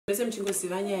Pese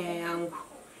mchingoziva nyaya yangu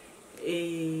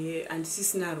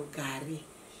andisisina rugare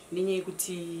nenyaya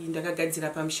yekuti ndakagadzira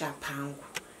pamusha pangu.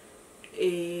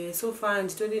 So far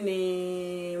nditori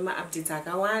nema-updates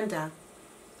akawanda.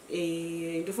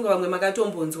 Ndofunga vamwe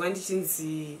makatombonzwa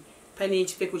ndichinzi pane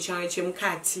chipfeko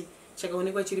chemukati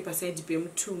chakaonekwa chiri paside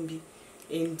pemutumbi,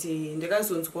 and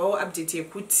ndakazonzwawo update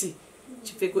yekuti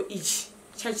chipfeko ichi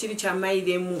chachiri chamai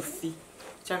vemufi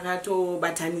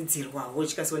chakatobatanidzirwawo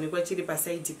chikazoonekwa chiri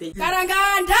paside pe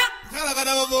karanganda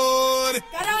babore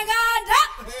karanganda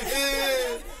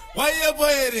wayepo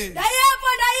ere dayepo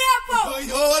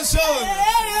yo shora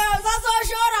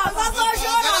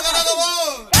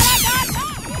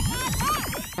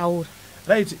taura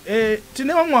right.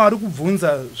 Tine vamwe vari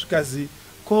kubvunza zvikazi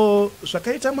ko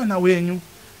zvakaita mwana wenyu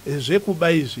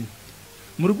zvekuba izvi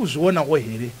muri kuzvionawo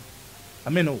here?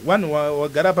 Amen, vanhu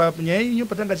wagara panyaya yenyu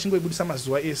patanga tichingoibudisa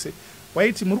mazuva ese,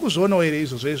 waiti muri kuzvionawo here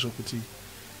izvozvo kuti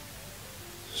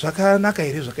zvakanaka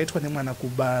here zvakaitwa nemwana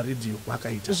kuba redhiyo?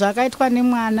 Wakaita zvakaitwa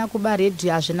nemwana kuba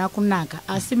redhiyo hazvina kunaka,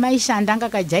 asi maishanda anga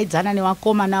akajaidzana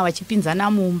nevakomana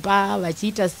vachipinzana mumba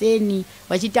vachiita seni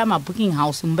vachiita mabooking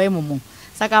house mumba imomo.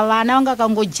 Saka vana vanga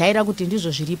kangojaira kuti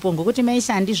ndizvo zviripo, ngokuti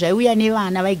maishandi zvaiuya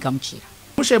nevana vaigamuchira.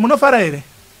 Mushe munofara here?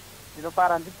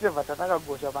 Ndinofara ndiTrevor Tanaka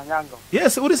gosha panyanga.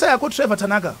 Yes, uri sai yako Trevor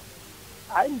Tanaka?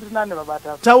 Ai ndiri nane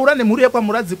babata. Taura nemhuri yakwa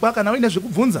Muradzikwa kana uine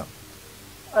zvekubvunza.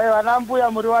 Vana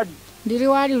mbuya muri wadi? Ndiri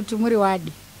wadi. Kuti muri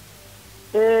wadi?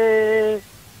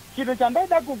 Chinhu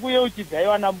chandaida kukuyeuchidza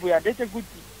vana mbuya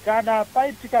ndechekuti kana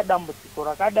paitika dambudziko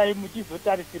rakadai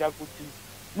muchizotarisira kuti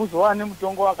muzowane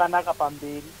mutongo wakanaka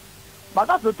pamberi,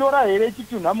 makazotora here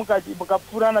chitunha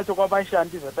mukapfuura nacho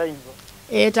kwamashandi zvatainzwa?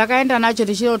 Takaenda nacho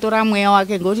tichinotora mweya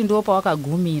wake ngokuti ndiwo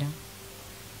pawakagumira.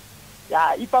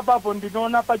 Ipapapo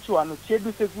ndinoona pachiwano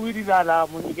chedu sekuwirirana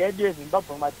munyika yedu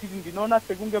yeZimbabwe matiri, ndinoona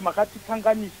sekunge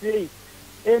makatikanganisei.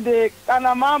 Ende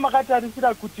kana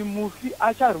makatarisira kuti mufi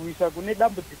acharwisa kune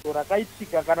dambudziko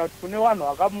rakaitika kana kuti kune vanhu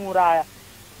vakamuuraya,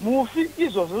 mufi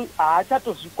izvozvo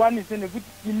haachatozvikwanisi nekuti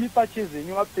imi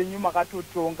pachezenyu vapenyu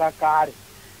makatotonga kare.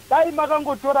 Dai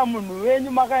makangotora munhu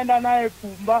wenyu makaenda naye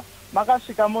kumba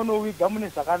makasvika monowiga mune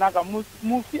zvakanaka,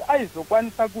 mufi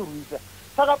aizokwanisa kurwisa.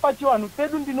 Saka pachivanhu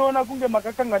pedu ndinoona kunge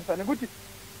makakanganisa, nekuti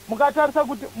mukatarisa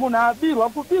kuti munhu abirwa,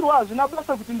 kubirwa hazvina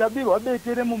basa kuti ndabirwa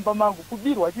betere mumba mangu,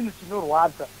 kubirwa chinhu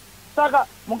chinorwadza. Saka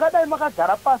mungadai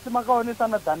makagara pasi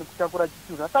makaonesana dhani kutakura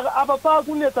chitunha. Saka apa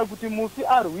paakunetsa kuti mufi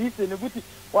arwise nekuti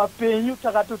wapenyu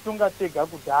takatotonga tega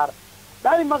kudhara.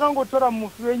 Dai makangotora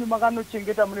mufi wenyu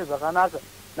makanochengeta mune zvakanaka,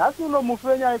 nhasi uno mufi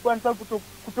wenyu aikwanisa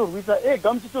kutorwisa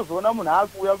ega, muchitozoona munhu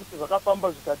akuuya kuti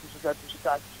zvakafamba zvikati.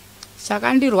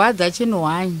 Chakandirwadza chinhu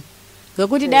hwanyi,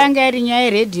 ngekuti dai anga iri nyaya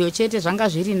yeredhiyo chete zvanga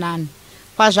zviri nani.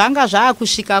 Pazvanga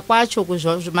zvaakusvika kwacho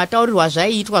mataurirwa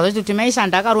zvaiitwa zvati kuti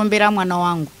maishanda akarombera mwana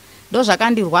wangu, ndo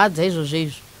zvakandirwadza izvozvo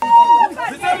izvo.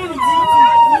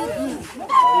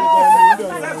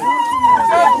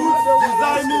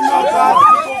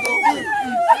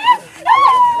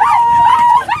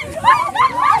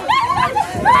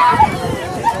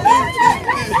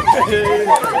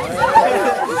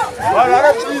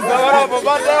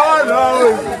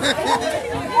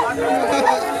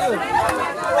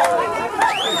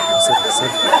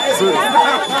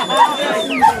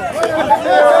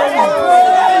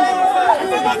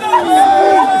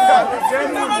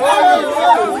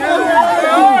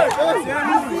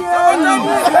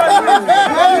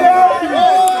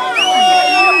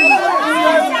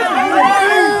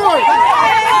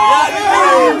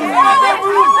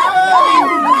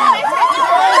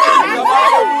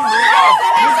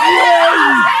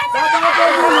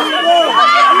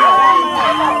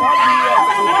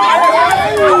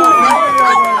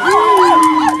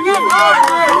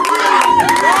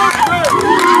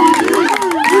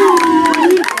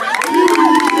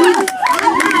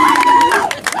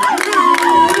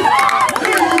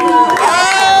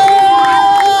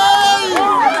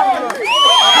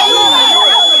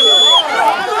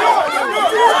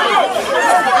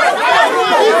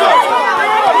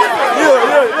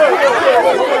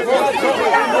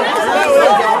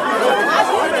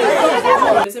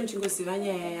 Mchingoziva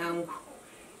nyaya yangu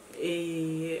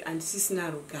andisisina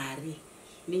rugare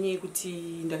nenyaya yekuti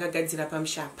ndakagadzira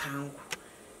pamusha pangu.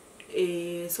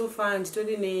 So far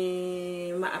nditori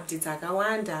nema-updates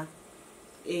akawanda.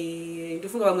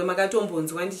 Ndofunga vamwe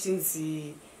makatombonzwa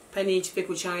ndichinzi pane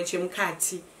chipfeko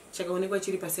chemukati chakaonekwa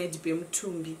chiri paside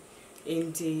pemutumbi,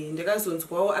 and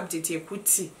ndakazonzwawo update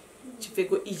yekuti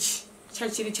chipfeko ichi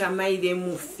chachiri chamai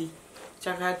vemufi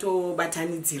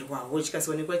chakatobatanidzirwawo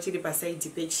chikazoonekwa chiri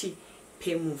paside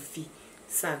pemufi.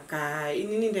 Saka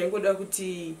inini ndaingoda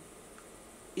kuti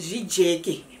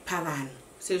zvijeke pavanhu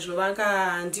sezvo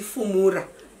vakandifumura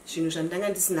zvinhu zvandanga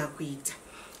ndisina kuita.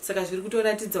 Saka zviri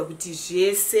kutoratidza kuti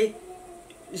zvese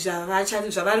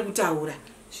zvavari kutaura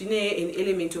zvine an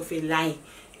element of a lie,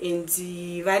 and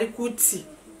vari kuti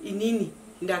inini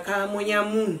ndakamonya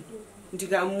munhu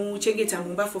ndikamuchengeta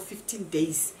mumba for 15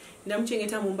 days.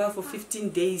 Ndamuchengeta mumba for 15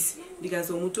 days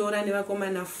ndikazomutora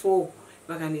nevakomana 4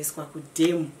 vakaneswa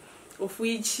kudhemu, of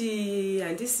which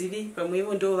handizivi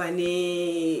pamwevo ndo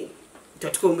vane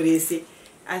 .com rese,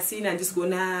 asi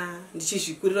handisigona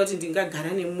ndichizvikurira kuti ndingagara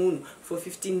nemunhu for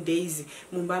 15 days.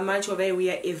 Mumba macho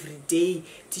vaiuya every day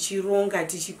tichironga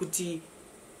tichikuti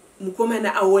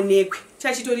mukomana aonekwe.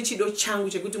 Chachitori chido changu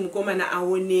chekuti mukomana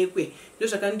aonekwe. Ndo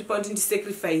zvakandipa kuti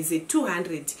ndisacrifice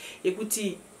 200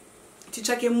 yekuti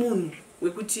titsvake munhu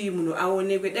wekuti munhu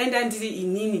aonekwe. Dai ndandiri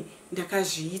inini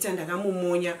ndakazviita,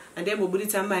 ndakamumonya,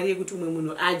 handaimbobuditsa mari yekuti umwe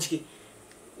munhu adye,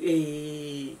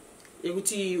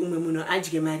 yekuti umwe munhu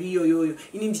adye mari iyoyoyo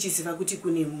ini ndichiziva kuti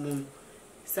kune munhu.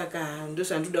 Saka ndo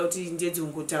zvandoda kuti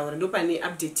ndedzongotaura, ndo pane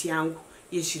update yangu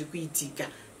yezviri kuitika.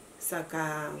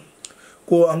 Saka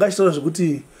ko angachitaura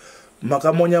zvekuti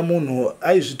makamonya munhu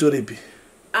aizvitorepi?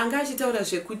 anga achitaura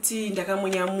zvekuti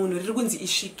ndakamonya munhu riri kunzi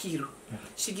isvikiro.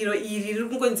 Svikiro iri riri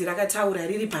kungonzi rakataura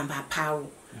riri pamba pavo.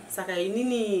 Saka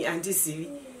inini handizivi,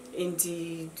 and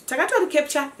takatori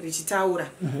capture richitaura.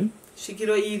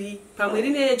 Svikiro iri pamwe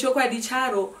rine chokwadi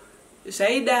charo,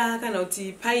 zvaida kana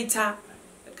kuti paita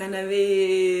kana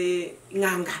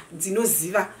ven'anga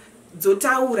dzinoziva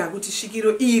dzotaura kuti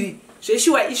svikiro iri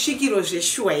zveshuwa isvikiro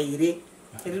zveshuwa here,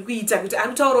 riri kuita kuti ari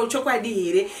kutaurawo chokwadi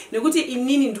here, nekuti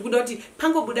inini ndikuda kuti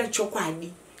pangobuda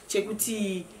chokwadi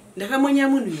chekuti ndakamonya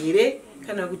munhu here,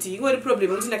 kana kuti ingori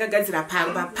problem kuti ndakagadzira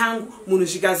pamba pangu munhu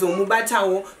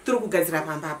zvikazomubatawo turi kugadzira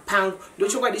pamba pangu. Ndo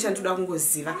chokwadi chandoda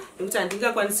kungoziva, nekuti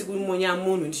handingakwanisi kumonya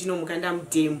munhu ndichinomuka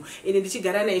ndamudhemu ende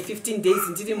ndichigara naye 15 days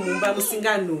ndiri mumba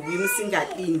musinganhuhwi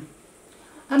musingadini.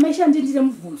 Amesha ndindire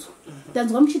mubvunzo.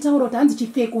 Ndanzwa muchitaura kuti hanzi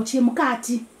chipfeko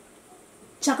chemukati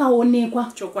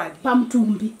chakaonekwa chokwadi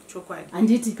pamutumbi. Chokwadi.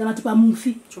 Handiti kana kuti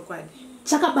pamufi. Chokwadi.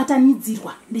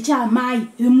 Chakabatanidzirwa ndechaamai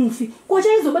vemufi. Ko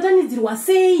chaizobatanidzirwa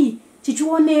sei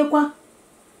chichionekwa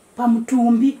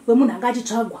pamutumbi wemunhu anga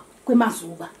achitsvagwa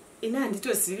kwemazuva? Ina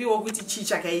handitoziviwo kuti chii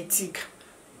chakaitika,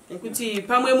 nekuti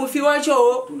pamwe mufi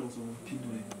wacho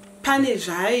pane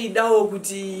zvaaidawo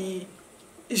kuti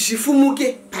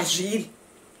zvifumuke pazviri,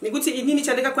 nekuti inini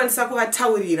chandakakwanisa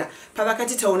kuvataurira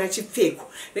pavakati taona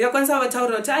chipfeko, ndikakwanisa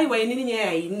kuvataurira kuti aiwa inini nyaya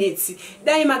hainetsi,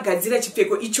 dai magadzira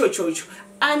chipfeko ichochocho,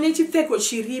 ane chipfeko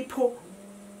chiripo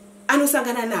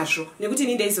anosangana nazvo, nekuti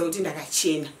inini ndaiziva kuti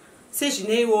ndakachena.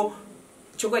 Sezvineiwo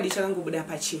chokwadi chakangobuda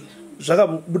pachena.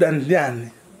 Zvakabuda ndiani?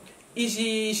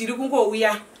 Izvi zviri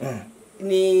kungouya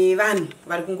nevanhu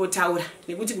vari kungotaura,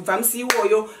 nekuti kubva musi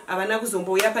iwoyo havana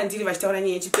kuzombouya pandiri vachitaura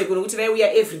nyaya yechipfeko, nekuti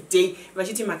vaiuya every day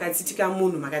vachiti makatsitika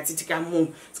munhu, makatsitika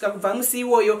munhu. Saka kubva musi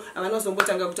iwoyo havana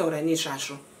kuzombotanga kutaura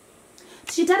nezvazvo.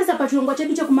 Tichitarisa pachirongwa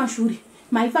chedu chekumashure,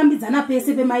 maifambidzana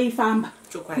pese pemaifamba.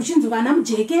 Kuchinzi vana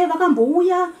mujeke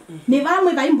vakambouya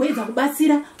nevamwe vaimboedza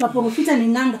kubatsira vaprofita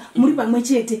nen'anga muri pamwe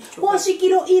chete. Ko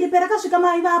svikiro iri perakasvika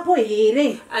maivapo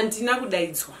here? Handina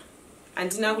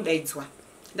kudaidzwa.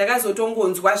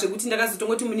 Ndakazotongonzwa zvekuti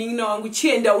ndakazotongoti munin'ina wangu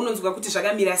chienda unonzwa kuti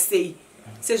zvakamira sei.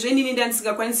 Sezvo inini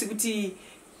ndandisingakwanisi kuti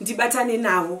ndibatane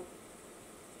navo,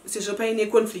 sezvo paine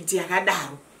conflict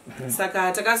yakadaro.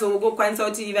 Saka takazongokwanisa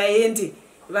kuti vaende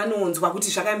vanonzwa kuti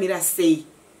zvakamira sei.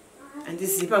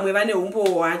 Handizivi pamwe vane umbo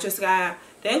hwacho, saka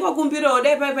ndaingokumbirawo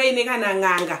dai paine kana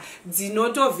n'anga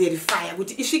dzinotoverifya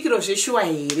kuti isvikiro zveshuwa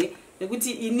here,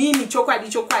 nekuti inini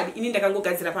chokwadi inini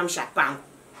ndakangogadzira pamusha pangu.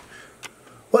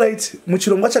 Alright,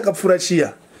 muchirongwa chakapfuura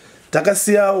chiya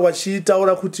takasiya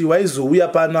wachitaura kuti waizouya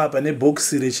pano apa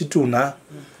nebhokisi rechitunha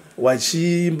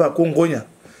wachiimba kongonya.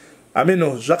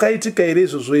 Ameno zvakaitika here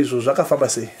izvozvo zvakafamba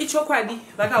sei? Ichokwadi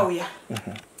vakauya.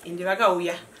 Ende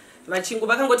vakauya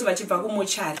vakangoti vachibva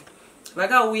kumochari,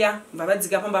 vakauya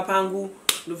vavadzika pamba pangu,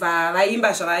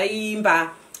 vaimba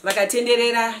zvavaimba,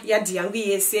 vakatenderera yadhi yangu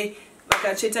yese,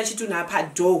 vakatsveta chitunha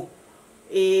padhoo.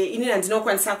 Ini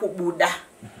handinokwanisa kubuda,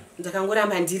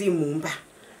 ndakangoramba ndiri mumba.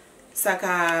 Saka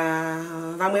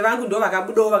vamwe vangu ndo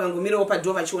vakabudawo vakangomirawo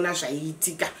padhoo vachiona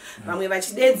zvaiitika. Vamwe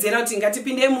vachidedzera kuti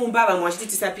ngatipinde mumba, vamwe vachiti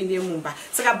tisapinde mumba.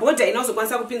 Saka bhodha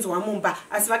inozokwanisa kupinzwa mumba,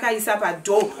 asi vakaisa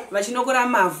padhoo vachinokora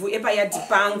mavhu epayadhi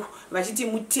pangu vachiti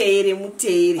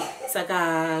muteere.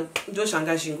 Saka ndo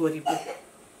zvanga zvingoripo.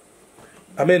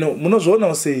 Ameno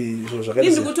munozvionawo sei izvo zvakadii?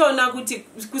 Ndiri kutoona kuti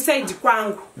kusaidi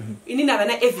kwangu inini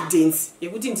havana evidence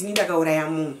yekuti ndini ndakauraya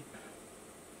munhu.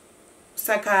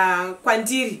 Saka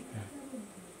kwandiri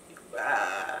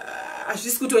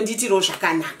hazvisi kutonditirawo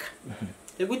zvakanaka,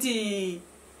 nekuti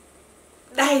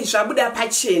dai zvabuda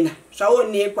pachena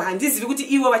zvaonekwa handizivi kuti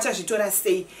ivo vachazvitora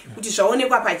sei kuti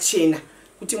zvaonekwa pachena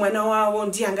kuti mwana wavo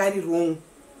ndianga ari wrong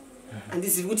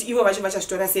handizivi kuti ivo vacho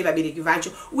vachazvitora sei vabereki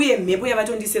vacho uye mhepo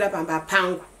yavatondisira pamba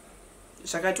pangu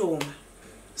zvakatooma.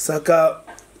 Saka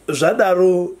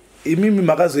zvadaro imimi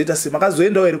makazoita se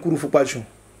makazoendawo ere kurufu kwacho?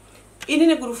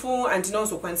 Inini kurufu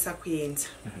handinozokwanisa kuenda.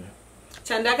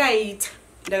 Chandakaita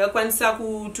ndakakwanisa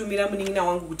kutumira munin'ina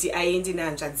wangu kuti aende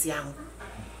nehanzvadzi yangu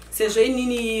sezvo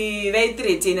inini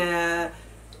vaithreatena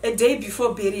a day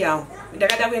before burial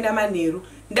ndakada kuenda manheru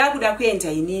ndakuda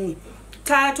kuenda inini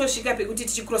tatosvika pekuti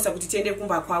tichikrosa kuti tiende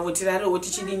kumba kwavo tirarewo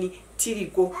tichidini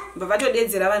tiriko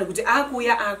vatodedzera vanhu kuti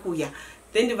akuya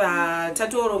then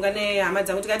tatoronga nehama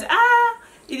dzangu tikati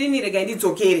inini regai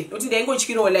ndidzokere nokuti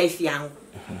ndaingotyirawo life yangu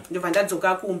ndobva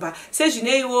ndadzoka kumba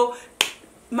sezvineiwo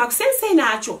makusensei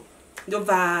nacho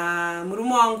ndobva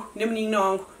murume wangu nemunin'ina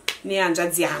wangu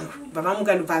nehanzvadzi yangu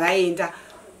vavamuka ndobva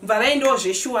vaendawo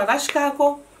zveshuwa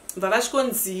vasvikako ndobva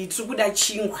vasvikonzi tiri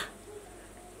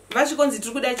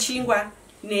kuda chingwa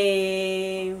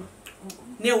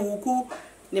nehuku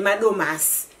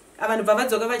nemadomasi ava ndobva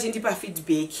vadzoka vachindipa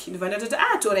feedback ndobva ndatoti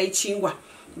torai chingwa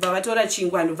ndobva vatora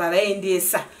chingwa ndobva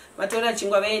vaendesa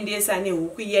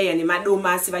nehuku iyaya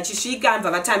nemadomasi vachisvika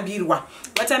ndobva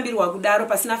vatambirwa kudaro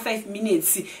pasina 5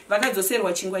 minutes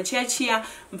vakadzoserwa chingwa chiya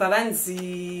ndobva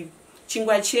vanzi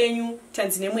chingwa chenyu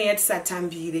tanzi nemweya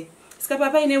tisatambire. Saka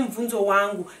papa ine mubvunzo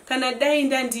wangu kana dai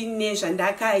ndandine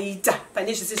zvandakaita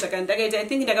pane zvese zvakandakaita I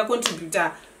think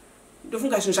ndakacontributa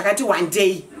ndofunga zvinhu zvakati 1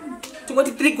 day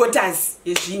tongoti 3/4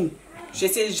 yezvinhu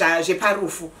zvese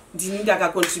zveparufu ndini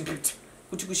ndakacontributa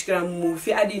kuti kusvikira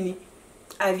mufi adini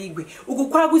avigwe. Uku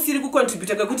kwakusiri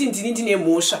kucontributa kwekuti ndini ndine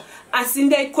mhosva asi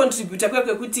ndaicontributa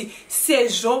kwekuti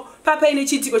sezvo papa ine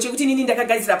chiitiko chekuti nini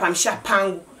ndakagadzira pamusha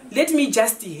pangu let me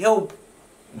just help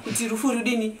kuti rufu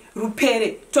rudini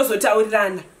rupere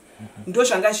tozotaurirana ndo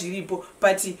zvanga zviripo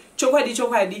but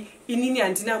chokwadi inini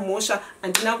handina mhosva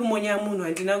handina kumonya munhu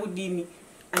handina kudini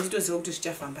handitoziva kuti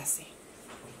zvichafamba sei.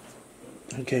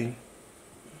 Okay.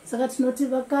 Saka tinoti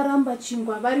vakaramba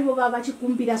chingwa varivo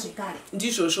vachikumbira zvekare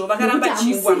ndizvozvo vakaramba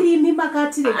chingwa hamusirimi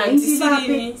makati regai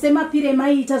ndivape semapire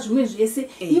maiita zvimwe zvese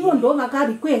ivo ndo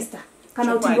vakarequesta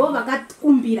kana kuti ndo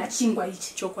vakakumbira chingwa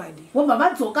ichi chokwadi vobva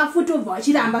vadzoka futi vobva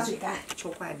vachiramba zvekare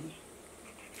chokwadi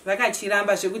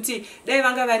vakachiramba zvekuti dai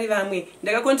vanga vari vamwe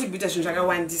ndakacontributa zvinhu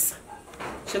zvakawandisa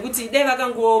zvekuti dai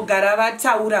vakangogara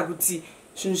vataura kuti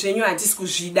zvinhu zvenyu hatisi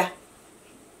kuzvida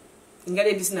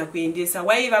ingade ndisina kuendesa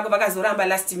waivako vakazoramba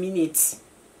last minute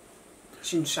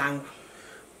zvinhu zvangu.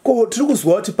 Ko tiri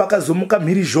kuzwa kuti pakazomuka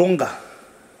mhirizhonga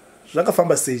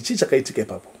zvakafamba sei chii chakaitika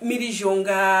ipapo?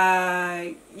 Mhirizhonga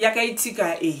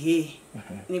yakaitika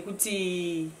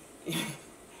nekuti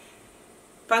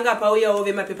panga pauyawo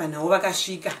vemapepanhau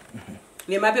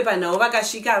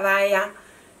vakasvika vaya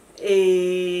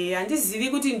handizivi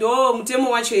kuti ndo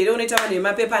mutemo wacho here unoita vanhu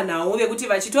vemapepanhau vekuti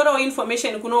vachitorawo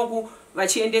information kunoku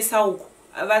vachiendesa uku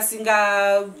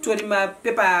vasingatori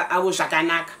mapepa avo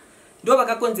zvakanaka ndo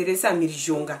vakakonzeresa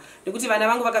mhirizhonga nekuti vana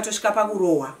vangu vakatosvika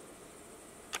pakurohwa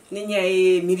nenyaya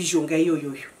yemhirizhonga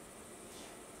iyoyoyo.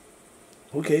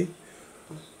 Okay.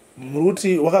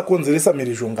 Muruti wakakonzeresa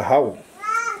mhirizhonga hawo?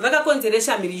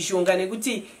 Vakakonzeresa mhirizhonga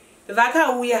nekuti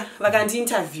vakauya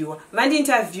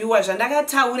vandiinterviewa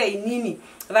zvandakataura inini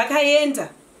vakaenda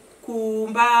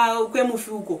kumba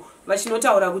kwemufi uko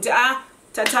vachinotaura kuti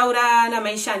tataura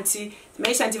namaishanti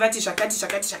vati zvakati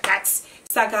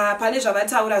saka pane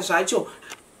zvavataura zvacho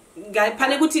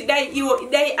pane kuti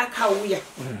dai akauya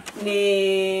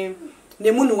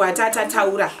nemunhu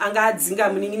watatataura anga adzinga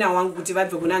munin'ina wangu kuti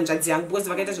vabve kuna hanzvadzi yangu because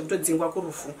vakaita zvekutodzingwa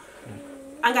kurufu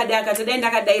angade akati dai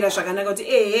ndakadaira zvakanaka kuti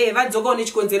vadzokawo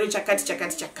nechikonzero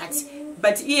chakati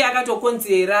but iye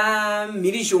akatokonzera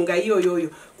mhirizhonga iyoyoyo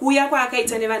kuuya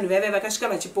kwaakaita nevanhu vaive vakasvika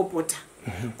vachipopota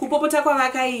kupopota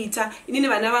kwavakaita inini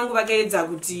vana vangu vakaedza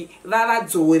kuti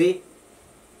vavadzore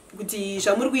kuti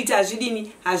zvamuri kuita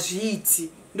hazvidini hazviiti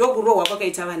ndokurohwa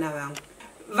kwakaita vana vangu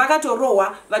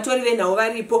vakatorohwa vatori venhau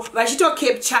varipo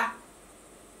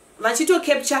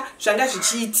vachitocapture zvanga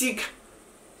zvichiitika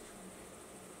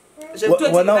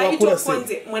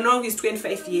mwana wangu is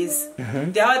 25 years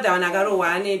ndavadha vanhu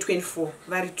akarohwa ane 24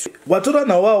 vari 2. Watora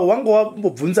nhau wavo wanga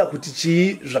wambobvunza kuti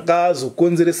chii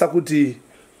zvakazokonzeresa kuti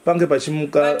pange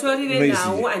pachimuka vatori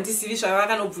venhau handizivi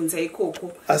zvavakanobvunza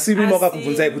ikoko asi imimi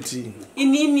vakakubvunzai kuti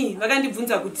inini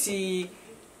vakandibvunza kuti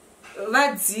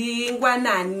vadzingwa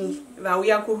nani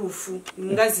vauya kurufu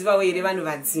mungazivawo here vanhu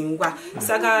vadzingwa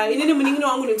saka inini munin'ina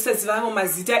wangu nekusazivamo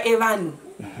mazita evanhu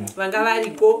vanga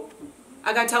variko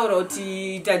akataura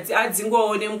kuti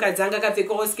adzingwawo nemukadzi anga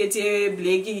akapfekawo sketi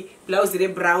yeblack blouse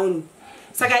rebrown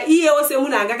saka iyewo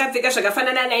semunhu anga akapfeka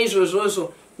zvakafanana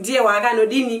naizvozvozvo ndiye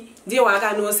waakanodini, ndiye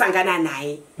waakanosangana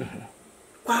naye.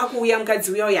 Kwakuuya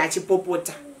mukadzi uya uyo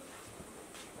achipopota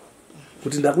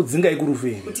kuti ndakudzingai kurufu,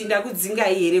 kuti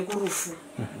ndakudzingai here kurufu.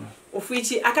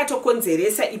 Ufichi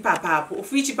akatokonzeresa ipapapo.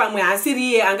 Ufichi pamwe asiri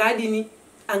iye anga adini,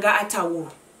 anga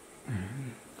ataura.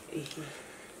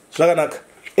 Zvakanaka.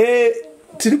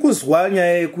 Tiri kuzwa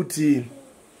nyaya yekuti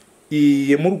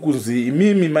yemuri kunzi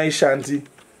imimi maishanti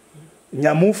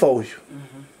nyamufa uyu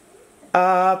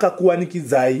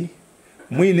akakuwanikidzai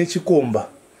muine chikomba,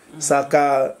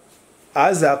 saka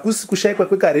hazi hakusi kushayikwa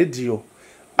kwekaredhiyo,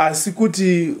 asi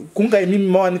kuti kunga imimi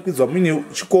mawanikidzwa muine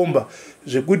chikomba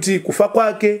zvekuti kufa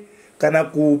kwake kana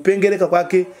kupengereka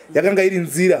kwake yakanga iri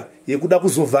nzira yekuda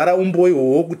kuzovhara umboi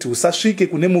hwohwo kuti usasvike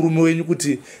kune murume wenyu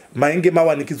kuti mainge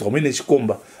mawanikidzwa muine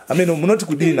chikomba. Ameno, munoti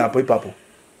kudini napo ipapo?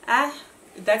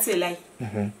 That's a lie.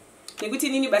 Nekuti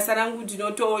nini basa rangu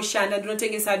ndinotoshanda,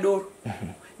 ndinotengesa doro.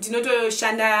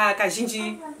 Ndinotoshanda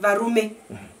kazhinji varume.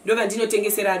 Ndova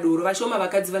ndinotengesera doro, vashoma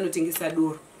vakadzi vanotengesa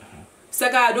doro.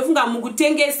 Saka ndofunga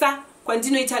mukutengesa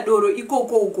kwandinoita doro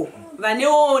ikoko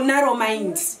vanewo narrow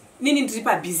mind. Nini ndiri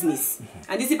pabusiness.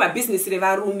 Handisi pabusiness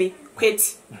revarume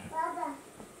kwete.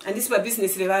 Handisi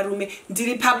pabusiness revarume,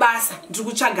 ndiri pabasa, ndiri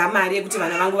kutsvaga mari yekuti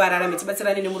vana vangu vararame,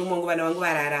 tibatsirane nemurume wangu vana vangu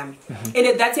vararame.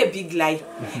 And that's a big lie.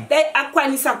 Dai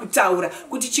akwanisa kutaura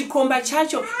kuti chikomba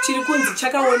chacho chiri kunzi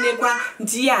chakaonekwa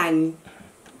ndiani,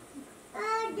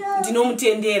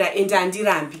 ndinomutendera ende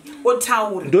handirambi.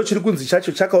 Otaura. Ndo chiri kunzi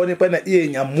chacho chakaonekwa naiye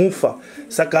nyamufa,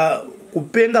 saka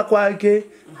kupenga kwake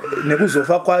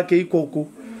nekuzofa kwake ikoko.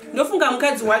 Ndofunga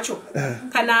mukadzi wacho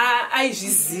kana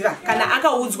aizviziva, kana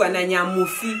akaudzwa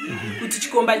nanyamufi kuti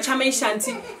chikomba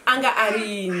chamaishanti anga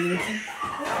ari ningi,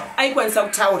 aikwanisa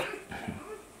kutaura.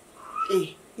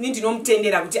 Ini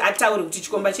ndinomutendera kuti ataure kuti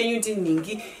chikomba chenyu ndi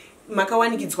ningi,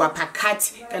 makawanikidzwa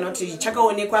pakati kana kuti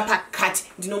chakaonekwa pakati,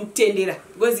 ndinomutendera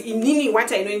because inini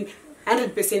what I know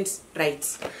 100% right.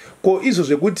 Ko izvo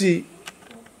zvekuti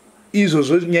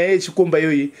izvozvo nyaya yechikomba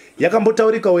iyoyi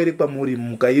yakambotaurikawo here kwamuri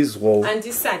mukaizwawo?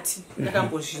 Handisati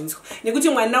ndakambozvinzwa, nekuti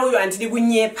mwana uyo handidi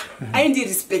kunyepa,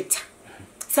 aindirespecta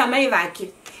samai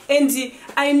vake, and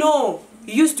I know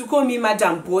he used to call me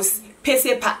Madam Boss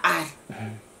pese paari,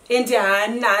 and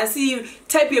hanasi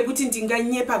type yekuti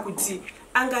ndinganyepa kuti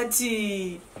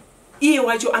angati iye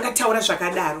wacho angataura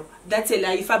zvakadaro. That's a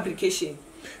lie, fabrication.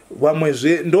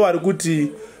 Vamwezve ndo vari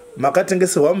kuti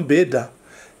makatengeserwa mubhedha,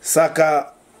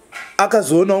 saka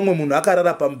akazoona umwe munhu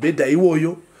akarara pamubhedha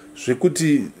iwoyo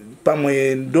zvekuti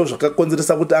pamwe ndo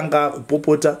zvakakonzeresa kuti anga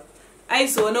kupopota.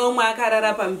 Aizoona umwe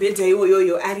akarara pamubhedha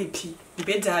iwoyoyo aripi,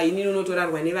 mubhedha inini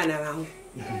unotorarwa nevana vangu.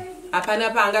 Hapana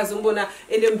paangazombona,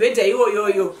 ende mubhedha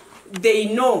iwoyoyo they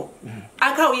know.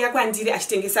 Akauya kwandiri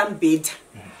achitengesa mubhedha.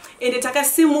 Ende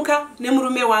takasimuka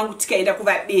nemurume wangu tikaenda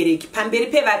kuvabereki, pamberi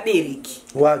pevabereki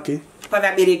wake,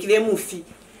 pavabereki vemufi.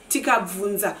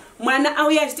 Tikabvunza mwana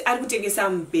auya achiti ari kutengesa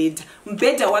mubhedha,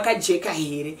 mubhedha wakajeka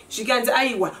here? Zvikanzi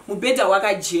aiwa mubhedha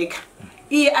wakajeka.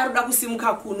 Iye aruda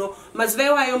kusimuka kuno, mazuva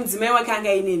iwayo mudzimai wake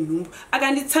anga ine nhumbu,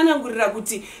 akanditsanangurira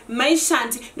kuti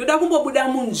maishanti ndoda kumbobuda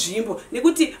munzvimbo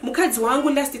nekuti mukadzi wangu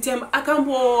last time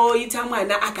akamboita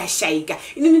mwana akashayika.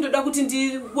 Inini ndoda kuti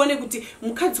ndione kuti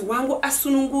mukadzi wangu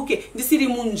asununguke ndisiri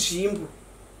munzvimbo.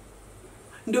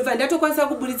 Ndobva ndatokwanisa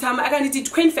kubuditsama, akanditi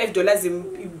 $25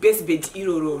 best bed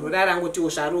iroro rarangotiwo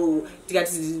zvaro,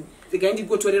 tikati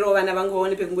ndikotorerawo vana vangu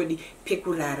vaone pekungodi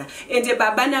pekurara. Ende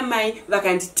baba namai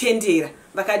vakanditendera,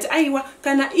 vakati aiwa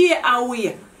kana iye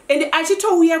auya, ende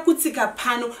achitouya kutsika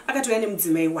pano akatouya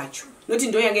nemudzimai wacho, noti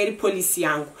ndo yanga iri polisi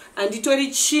yangu, handitori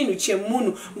chinhu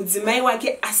chemunhu mudzimai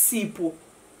wake asipo,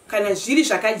 kana zviri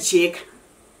zvakajeka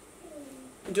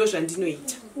ndo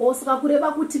zvandinoita. Saka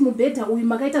kureva kuti mubhedha uyu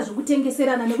makaita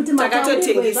zvokutengeserana nekuti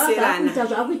takatotengeserana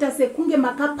zvakuita sekunge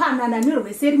makapanana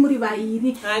nerweseri muri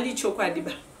vairi? Handi chokwadi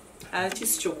ba,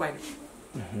 hachisi chokwadi.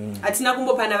 Hatina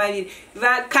kumbopana vaviri.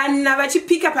 Kana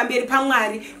vachipika pamberi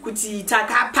paMwari kuti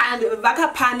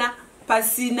vakapana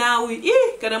pasina uyu,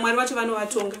 kana Mwari vacho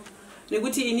vanovatonga,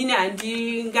 nekuti inini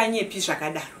handinganyepi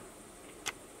zvakadaro.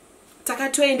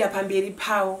 Takatoenda pamberi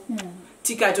pavo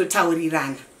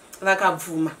tikatotaurirana,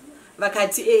 vakabvuma.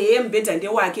 Vakati mubhedha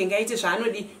ndewake, ngaite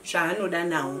zvaanoda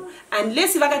nawo,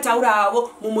 unless vakataura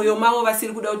havo mumwoyo mavo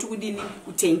vasiri kuda kuti kudini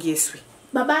kutengeswe.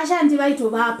 Baba ashandi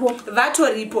vaitovapo,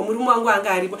 vatoripo, murume wangu anga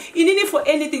aripo. Inini for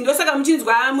anything ndosaka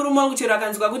muchinzwa murume wangu chero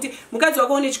akanzwa kuti mukadzi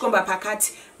wako une chikomba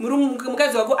pakati,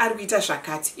 mukadzi wako ari kuita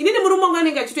zvakati, inini murume wangu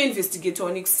anenge achitoinvestigate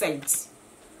on next side.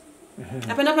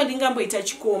 Hapana pandingamboita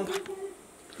chikomba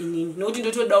inini, nokuti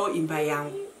ndotodawo imba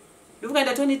yangu. Ndofunga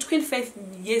ndatoni 25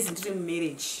 years ndiri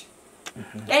mumarriage.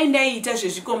 dai ndaiita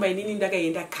zvezvikomba inini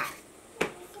ndakaenda kare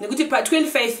nekuti pa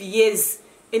 25 years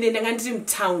ende ndanga ndiri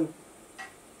mutown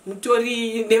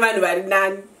mutori nevanhu vari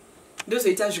nani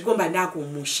ndozoita zvikomba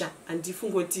ndakumusha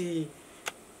handifungoti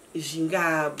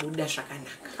zvingabuda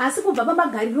zvakanaka. Asi kubva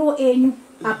pamagariro enyu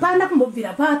hapana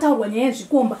kumbobvira pataurwa nyaya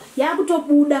yezvikomba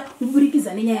yakutobuda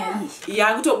kuburikidza nenyaya iyi.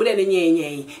 Yakutobuda nenyaya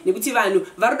iyi nekuti vanhu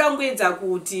varoda kungoedza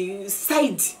kuti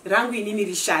side rangu inini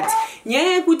rishati.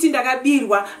 Nyaya yekuti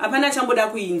ndakabirwa hapana chamboda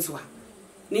kuinzwa.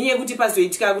 Nenyaya yekuti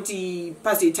pazoitika kuti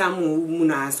pazoita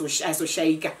munhu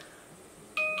azoshaika.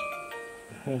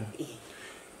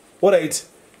 Alright.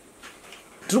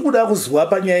 Tiri kuda kuzwa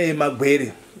panyaya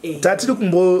yemagwere. Tatiri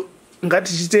kumbo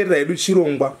ngatichiteerera hedu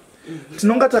chirongwa.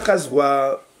 Tinonga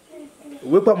takazwa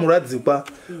wekwamuradzikwa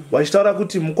wachitaura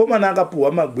kuti mukomana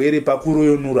akapuhwa magwere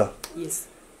pakuroyonura. Yes.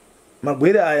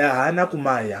 Magwere aya haana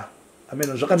kumaya.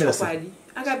 Ameno zvakamira sei?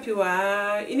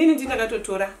 Akapiwa inini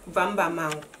ndinakatotora kubva mumba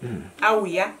mangu.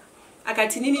 Auya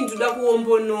akati inini ndoda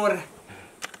kuombonora.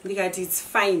 Ndikati it's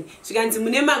fine. Zvikanzi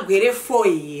mune magwere 4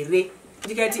 here.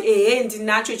 Ndikati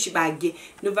ndinacho chibage.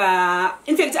 Ndobva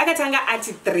in fact akatanga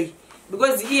ati 3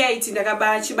 because iye aiti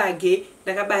ndakaba chibage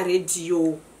ndakaba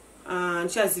radio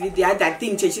ndichazivi the other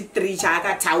thing chechi 3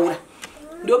 chaakataura.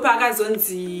 Ndopa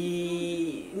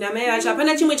akazonzi namai vacho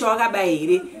hapana chimwe chawakaba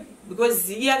here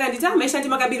because iye akanditi maishati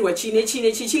makabirwa chine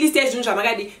chiliste zvinhu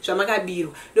zvamakadi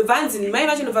zvamakabirwa. Ndobva anzi mai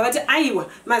vacho ndobva vati aiwa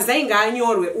mazai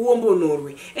ngaanyorwe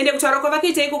uombonorwe ende kutaura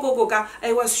kwavakaita ikokokoka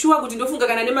I was sure kuti ndofunga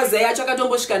kana nemazai acho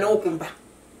akatombosvika nawo kumba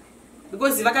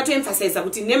because vakatoemphasize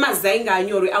kuti nemazai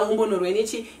ngaanyorwe aombonorwe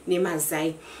nechi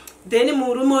nemazai. Then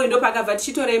murume uyu ndopa akabva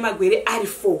tichitorei magwere ari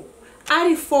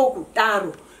 4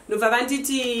 kudaro ndobva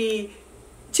vanditi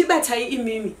chibatai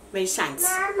imimi maishanzi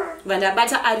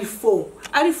vandabata ari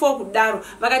 4 kudaro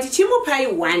vakati chimupai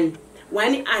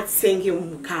 1 atsenge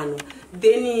mumukanwa.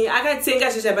 Then akatsenga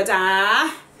zvizhabata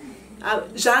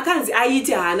zvaakanzi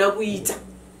aite haana kuita.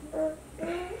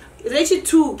 Rechi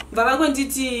 2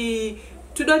 vavangonditi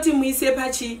tudoti muise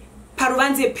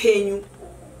paruvanze penyu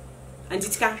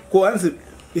handitika kuhanzi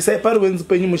isai paruvanze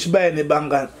penyu muchibaya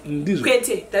nebanga ndizvo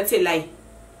kwete. That's a lie.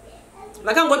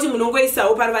 Vakangoti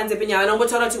munongoisawo paruvanze penyu havana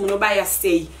kungotaura kuti munobaya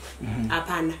sei.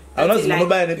 Hapana.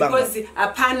 Because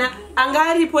hapana anga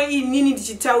aripo inini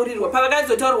ndichitaurirwa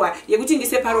pavakazotaurwa yekuti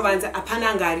ndise paruvanze hapana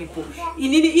anga aripo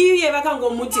inini iye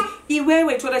vakangomuti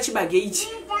iwewe tora chibage ichi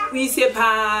uise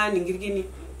panhingirikini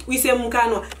uise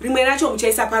mukanwa rimwe racho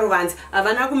muchaisa paruvanze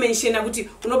havana kumenshena kuti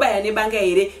unobaya nebanga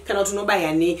here kana kuti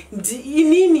unobaya ne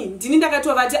inini ndini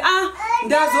ndakatova kuti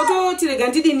ndazototi rega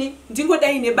ndidini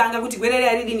ndingodai nebanga kuti gwere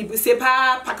raridini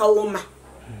sepa pakaoma.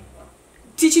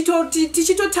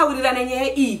 Tichitotaurirana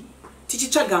nyaya iyi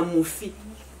tichitsvaga mufi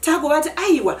takuvati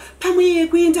aiwa pamwe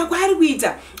kuenda kwaari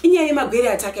kuita inyaya yemagwere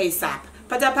atakaisapa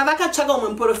pavakatsvaga umwe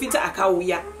muprofita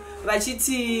akauya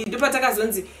vachiti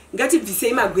ndopatakazonzi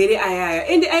ngatibvisei magwere ayaya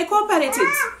and I cooperated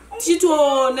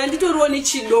tichitoona nditoriwo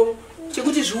nechido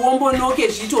chekuti zviombonoke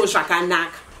zviito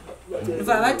zvakanaka.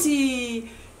 Ndobva vati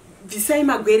bvisai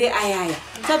magwere ayaya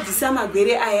tabvisa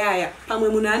magwere ayaya pamwe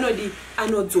munhu anodi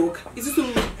anodzoka. Isusu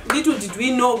little did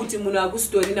we know kuti munhu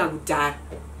akusitorina kudhara.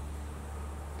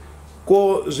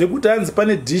 Ko zvekuti hanzi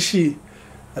pane dhishi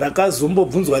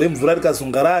rakazombobvunzwa remvura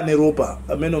rikazonga raane ropa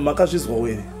ameno makazvizwa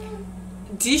here?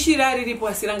 Dhishi rariripo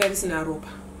asi ranga risina ropa.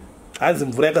 Hanzi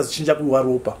mvura yakazochinja kuva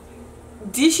ropa.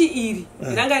 Dhishi iri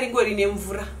ranga ringori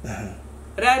nemvura.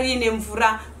 Rarine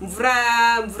mvura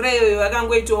iyoyo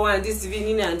vakangoitawo handizivi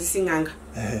nini handisinganga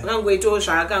vakangoitawo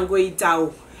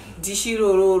zvaakangoitawo. Dhishi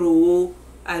rororowo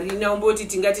harina umboti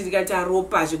tingati rikata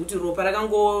ropa zvekuti ropa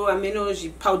rakango ameno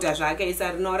zvipowder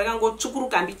zvaakaisa rinawo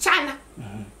rakangotsvukuruka mbichana.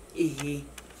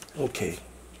 Okay.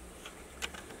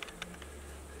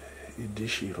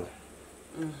 Idhishiro.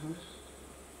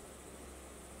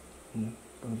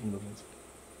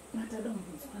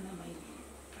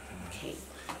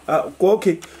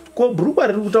 Okay. Ko bhurukwa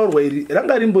riri kutaurwa iri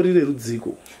ranga rimbori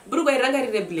rerudziko? Bhurukwa iri ranga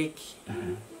riri black.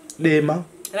 Dema?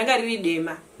 Ranga riri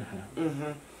dema.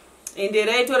 Ende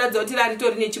raitoratidza kuti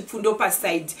raritori nechipfundo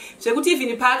paside zvekuti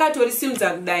even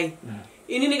paakatorisimudza kudai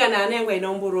inini kana hana yangu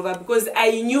aina umborova because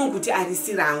I knew kuti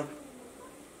arisi rangu.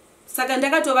 Saka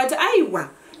ndakatovati aiwa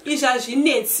izvi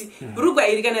hazvinetsi bhurukwa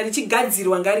iri kana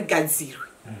richigadzirwa ngarigadzirwe.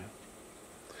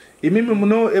 Imimi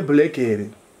muno eblack here?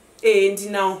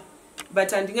 Ndinawo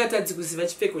but handingatadzi kuziva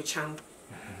chipfeko changu.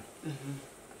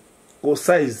 Ko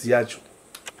size yacho?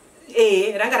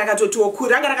 Ranga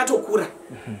rakatokura.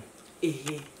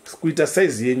 Kuita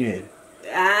size yenyu here?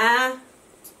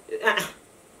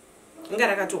 Ranga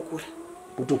rakatokura.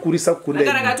 Kutokurisa kukunda.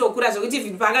 Ranga rakatokura zvekuti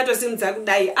even paakatosimudza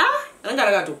kudai ranga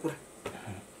rakatokura.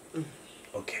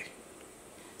 Okay.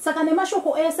 saka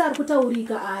nemashoko ese ari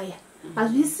kutaurika aya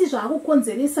hazvisi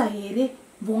zvaakukonzeresa here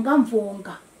mvonga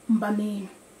mumba menyu?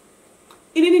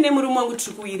 Inini nemurume wangu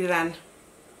tiri kuwirirana,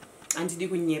 handidi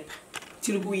kunyepa,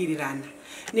 tiri kuwirirana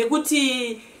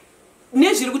nekuti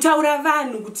nezviri kutaura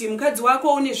vanhu kuti mukadzi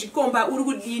wako une zvikomba uri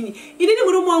kudini. Inini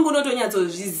murume wangu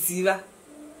unotonyadzozviziva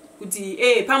kuti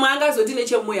pamwe angazoti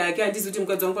nechemwoyo yake handizi kuti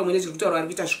mukadzi wangu pamwe nezviri kutaura ari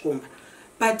kuita zvikomba,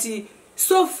 but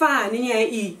so far nenyaya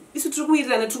iyi isu tiri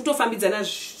kuwirirana, tiri kutofambidzana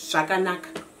zvakanaka,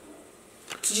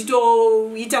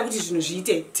 tichitoita kuti zvinhu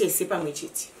zviite tese pamwe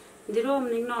chete. Ndiro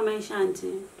munin'ina maishanti.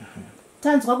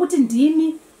 Tanzwa kuti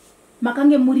ndimi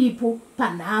makange muripo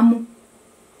panhamo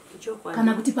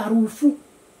kana kuti parufu.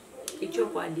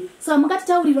 Ichokwadi. Saka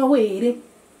mukatitaurirawo here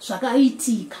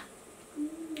zvakaitika?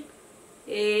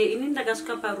 Ini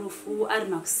ndakasvika parufu ari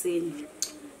makuseni.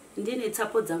 Ndine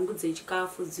tsapo dzangu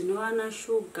dzechikafu dzinowana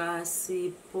shuga,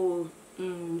 sipo,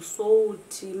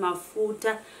 salt,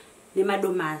 mafuta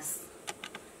nemadomasi.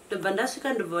 Ndobva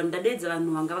ndasvika ndobva ndadedza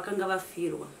vanhu vanga vakanga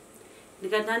vafirwa.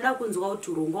 Ndikati ndada kunzwa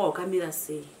kuti urongwa hwakamira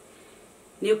sei.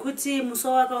 Nekuti musi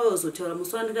wavakazotaura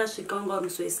musi wandikasvika wanga uri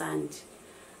musi weShandi.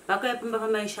 Vakaipamba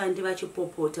pamaishandi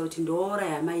vachipopota kuti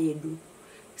ndouraya hama yedu.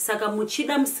 Saka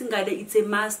muchida musingade it's a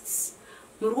must.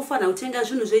 Muri kufanira kutenga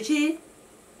zvinhu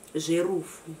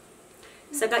zverufu.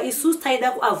 Saka isusu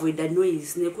taida kuavoida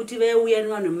noise nekuti vaiuya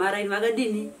nevanhu vemaraini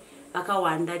vakadini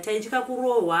vakawanda. Taitya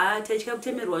kurohwa, taitya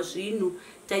kutemerwa zvinhu,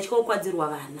 taitya kukwadzirwa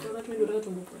vana.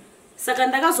 Saka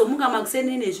ndakazomuka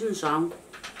makuseni nezvinhu zvangu.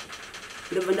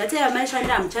 Ndobva ndati maishandi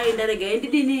hamuchaenda, regai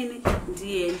ndidini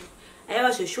ndiende.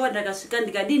 Aiwa zveshuwa ndakasvika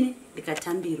ndikadini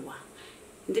ndikatambirwa.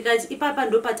 Ndikati ipapa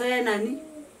ndo patauya nani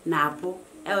napo.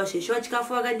 Aiwa zveshuwa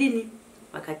chikafu vakadini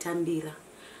vakatambira.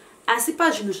 Asi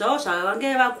pazvinhu zvavo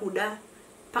zvavanga vakuda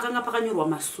pakanga pakanyorwa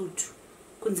masutu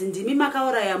kunzi ndimi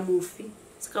makauraya mufi,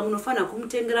 saka munofanira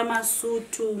kumutengera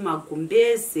masutu,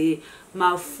 magumbeze,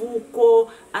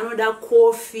 mafuko, anoda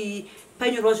kofi,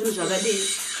 panyorwa zvinhu zvakadini,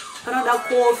 panoda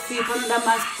kofi, panoda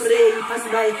maspray,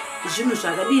 panoda zvinhu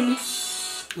zvakadini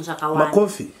zvakawanda.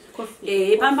 Makofi.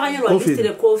 Pamba kanyorwa list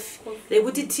rekofi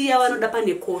rekuti tiya vanoda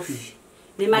pane kofi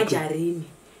nemajarini.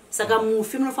 Saka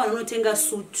mufi munofanira unotenga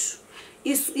sutu.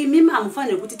 Imimi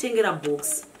hamufaniri kuti tengera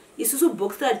box. Isusu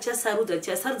box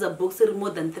tichasarudza box iri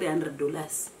more than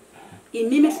 $300.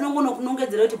 Imimi tinongono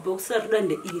kunongedzera kuti box ratoda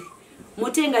ndeiri.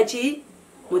 Motenga chii?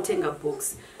 Motenga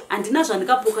box. Andina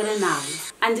zvandikapokana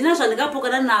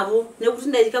navo nekuti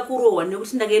ndaitya kurohwa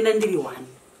nekuti ndakaenda ndiri wani.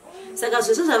 Saka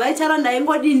zvese zvavaitaura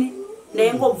ndaingodini?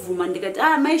 Ndaingobvuma ndikati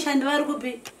maishandi vari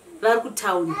kupi? Vari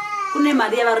kutauni. Kune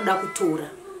mari yavarida kutora.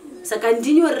 Saka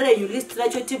ndinyorere list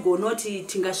racho tigonoti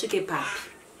tingasvike papi.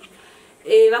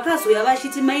 Vakazoya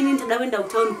vachiti maini ndada kuenda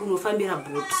kutauni kunofambira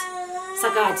boti.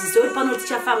 Saka hatizivi kuti pano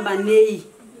tichafamba nei.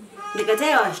 Ndikati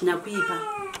aiwa hazvina kuipa.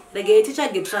 Regai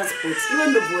tichage transport. Ivo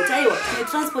ndobvoti aiwa tine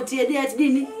transport yedu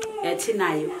yatidini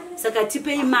yatinayo. Saka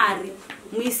tipei mari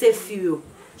muise fuel.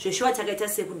 Zveshuwa takaita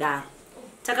sekudaro.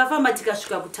 Takafamba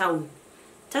tikasvika kutauni.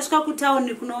 Tasvika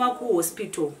kutauni kunova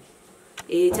kuhospital.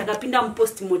 Takapinda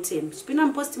mupostmortem. Tipinda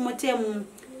mupostmortem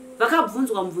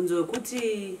vakabvunzwa mubvunzo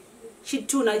wekuti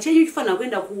chituna chenyu chifanira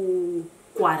kuenda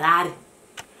kuHarare.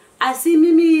 Asi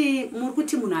mimi muri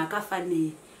kuti munhu akafa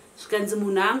nei? Zvikanzi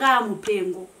munhu anga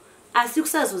mupengo. Asi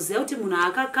kusazoziva kuti munhu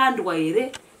akakandwa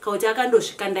here kana kuti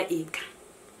akandozvikanda ega.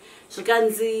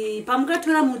 Zvikanzi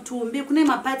pamukatora mutumbi kune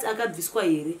mapatsi akabviswa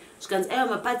here? Zvikanzi aiwa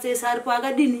mapatsi ese aripo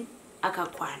akadini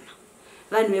akakwana.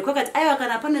 Vanhu vekwakati aiwa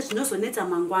kana pane zvinozonetsa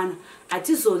mangwana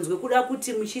hatizonzwe kuda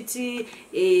kuti muchiti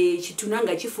chituna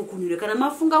ngachifukunure. Kana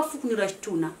mafunga kufukunura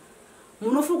chituna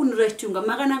munofukunura chitunga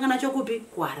makanaka nacho kupi?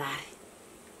 kuHarare.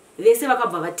 Vese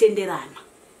vakabva vatenderana.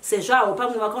 Sezvo havo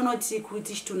pamwe vakanoti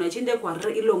kuti chituna chiende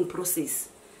kuHarare ilong process.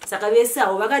 Saka vese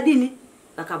havo vakadini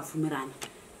vakabvumirana.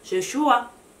 Zveshuwa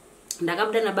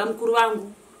ndakabuda nabamukuru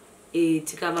vangu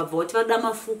tikavabva kuti vada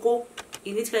mafuko,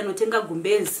 ini tikainotenga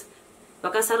gumbezi.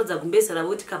 Vakasarudza gumbezi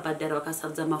ravo tikabhadhara,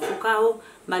 vakasarudza mafuko avo,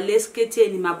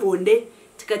 malesketeni, mabonde,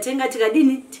 tikatenga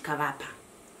tikadini tikavapa.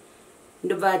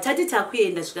 Ndobva tati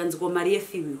takuenda zvikanzi ko mari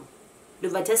yefuel.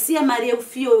 Ndobva tasiya mari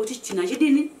yefuel kuti chitunha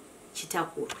chidini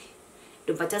chitakurwe.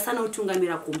 Ndobva tasana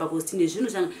kutungamira kumba kuti tine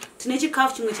zvinhu tine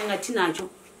chikafu chimwe changa tinacho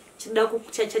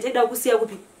chatida kusiya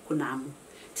kupi? Kunhamo.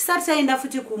 Tisati taenda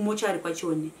futi kumochari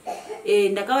kwachoni.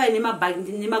 Ndakauya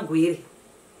nemagwere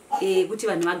kuti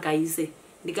vanhu vagayise.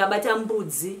 Ndikabata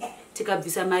mbudzi,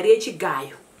 tikabvisa mari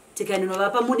yechigayo,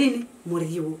 tikanovapa mudini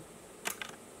muriwo.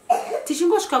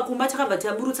 Tichingosvika kumba takabva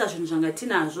taburutsa zvinhu zvanga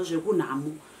tinazvo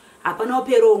zvekunhamo. Hapana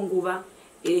upero nguva,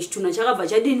 chitunha chakabva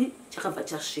chadini? Chakabva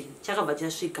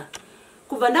chasvika.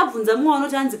 kubva ndabvunza mumwe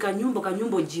wanoti anzi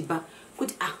kanyumbo jiba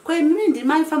kuti kwemimi ndiri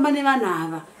maifamba nevanhu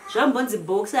ava zvambonzi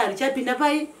bhokisi harichapinda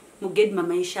pai mugedhi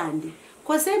mamaishandi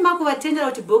kwosei makuvatendera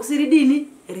kuti bhokisi ridini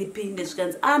ripinde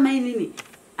zvikanzi mainini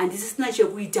handisisina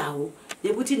chekuitawo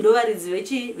nekuti ndovaridzi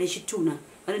vechituna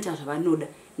vanoita zvavanoda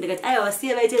ndikati aiwa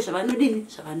vasiye vaite zvavanodini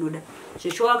zvavanoda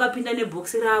zvesho vakapinda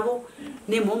nebhokisi ravo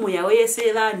nemhomo yavo yese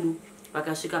yevanhu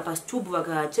vakasvika pasitubhu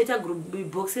vakatsveta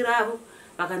bhokisi ravo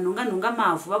vakanonga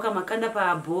mavhu vakamakanda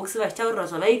pabhokisi vachitaurira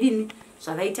zvavaidini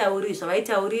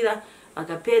zvavaitaurira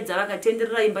vakapedza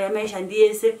vakatenderera imba yamaishandi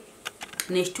yese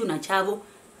nechituna chavo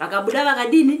vakabuda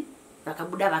vakadini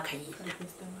vakabuda vakaenda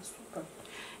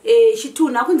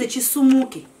chituna kunze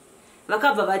chisumuke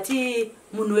vakabva vati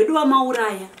munhu wedu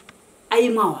wamauraya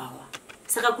aimwa hwawa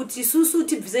saka kuti isusu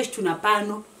tibvise chituna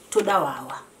pano toda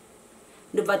hwawa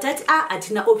ndobva tati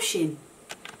hatina option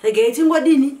regai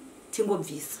tingodini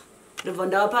tingobvisa ndobva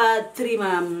ndavapa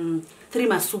 3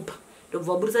 masupa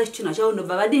ndobva vaburisa chituna chavo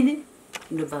ndobva vadini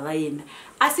ndobva vaenda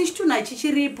asi chituna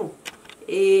chichiripo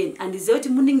handiziva kuti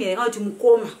muningireka kuti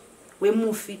mukoma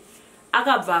wemufi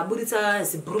akabva aburitsa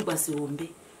zibhurugwa zihombe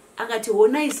akati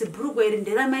honai zibhurugwa iri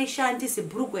nderamaishandi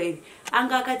zibhurugwa iri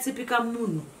anga akatsipika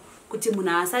munhu kuti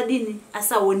munhu asadini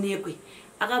asaonekwe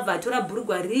akabva atora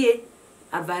bhurugwa riye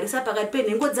abva arisa pakati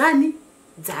penhengo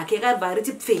dzake akabva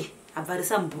ariti pfe abva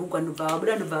arisa mubhurugwa ndobva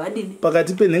vabuda ndobva vadini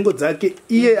pakati penhengo dzake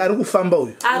iye ari kufamba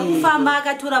uyu ari kufamba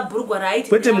akatora bhurugwa raaiti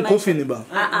kwete mukofini ba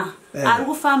ari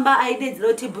kufamba aidedzera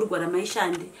kuti bhurugwa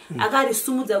ramaishandi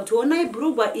akarisumudza kuti honai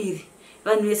bhurugwa iri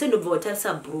vanhu vese ndobva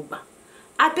vatarisa bhurugwa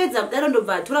apedza kudaro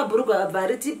ndobva atora bhurugwa abva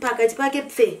ariti pakati pake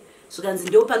pfe zvikanzi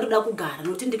ndo pandoda kugara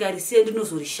nokuti ndikarisiye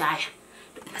ndinozorishaya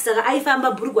saka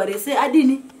aifamba bhurugwa rese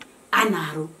adini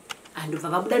anaro andobva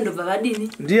vabuda ndobva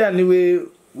vadini ndiani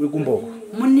wekumboko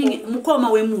mukoma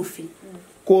wemufi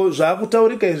ko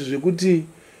zvakutaurika izvi zvekuti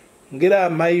ngera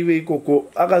mai veikoko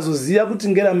akazoziya kuti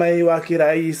ngera mai wake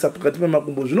raiisa pakati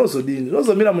pemakumbo zvinozodini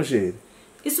zvinozomira mushere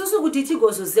isusu kuti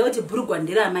tigozoziva kuti bhurugwa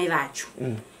nderamai vacho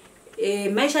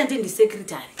maishandi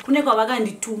ndisekretary kune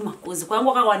kwavakandituma kuzi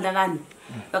kwangu kakawanda vanhu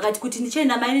vakati kuti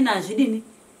ndichienda maini nazvidini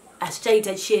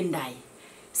hazvichaita chiendai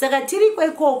saka tiri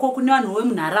kwekoko kune vanhu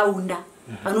vemunharaunda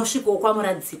vanosvikawo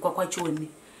kwamuradzikwa kwachoni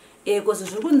kozi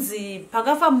zviri kunzi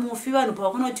pakafa mufi vanhu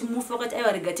pavakunoti mufi vakati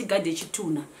aiva rega tigadhe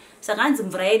chituna saka hanzi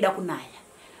mvura yaida kunaya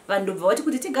vanhu ndobva vati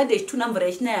kuti tigadhe chituna mvura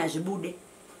yechinaya hazvibude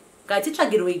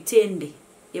ngatitsvagirwe itende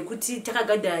yekuti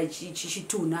takagadha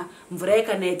chituna mvura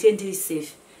yakanaya itende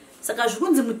risafe saka zviri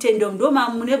kunzi mutende ndo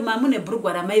mamune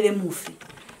bhurugwa ramai vemufi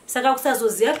saka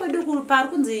kusazoziva kwedu pari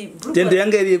kunzi tende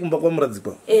yanga iri yekumba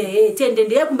kwamuradzikwa tende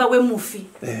ndeyekumba kwemufi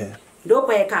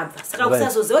ndokwayakabva saka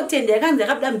kusazoziva kuti tende yakanzi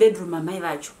yakabuda mubedroom amai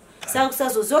vacho saka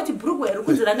kusazoziva kuti bhurugwa iri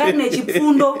kunzi ranga rine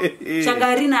chipfundo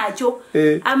changa rinacho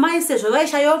amai sezvo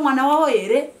vaishayiwa mwana wavo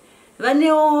here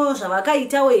vanewo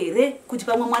zvavakaitawo here kuti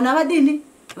pamwe mwana vadini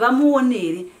vamuone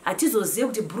here hatizozive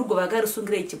kuti bhurugwa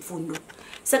vakarisungira chipfundo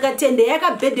saka tende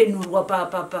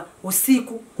yakabhedhenurwa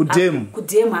usiku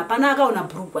kudhemu hapana akaona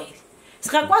bhurugwa iri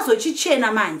saka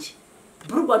kwazochichena manje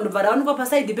bhurugwa ndobva raonekwa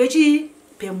pasaidhi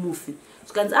pemufi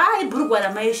zvikanzi bhurugwa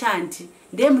ramaishanti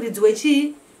ndiye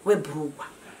muridzi webhurugwa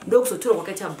ndokuzotora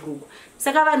kwakaita bhurugwa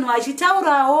saka vanhu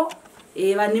vachitaurawo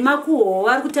vane makuhwo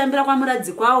vari kutambira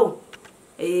kwamuradzikwawo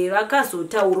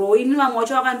vakazotaurawo ini vamwe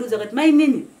vacho vakandiudza kuti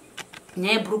mainini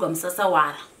nyaya yebhurugwa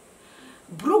musasawara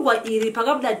bhurugwa iri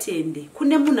pakabuda tende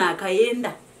kune munhu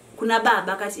akaenda kuna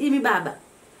baba akati imi baba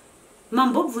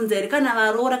mambobvunza here kana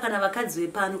varoora kana vakadzi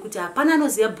vepano kuti hapana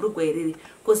anoziva bhurugwa iriri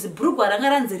kozi bhurugwa ranga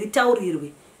ranzi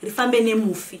ritaurirwe rifambe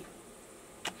nemufi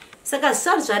saka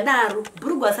zvisati zvadaro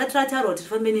bhurugwa asati rataurwa kuti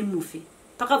rifambe nemufi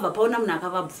pakabva paona munhu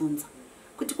akavabvunza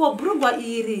kuti ko bhurugwa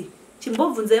iri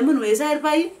chimbobvunzai munhu wese ari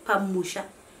pai pamusha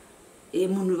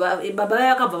munhu baba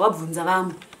vayo akabva vabvunza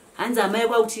vamwe hanzi amai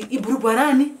kwakuti ibhurugwa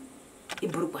rani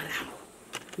ibhurugwa rangu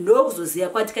ndokuzoziva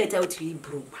kwatikaita kuti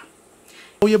ibhurugwa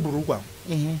uye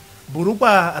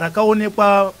bhurugwa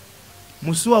rakaonekwa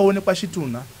musi waonekwa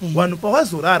chituna vanhu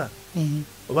pavazorara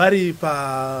vari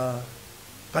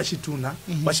pachituna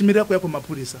vachimirira kuya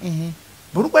kwemapurisa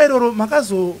bhurugwa iroro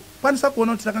makazokwanisa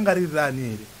kuona kuti rakanga riri rani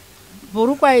here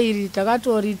bhurugwa iri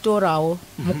takatoritorawo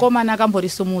mukomana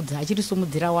akamborisumudza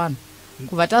achirisumudzira vanhu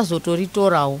kubva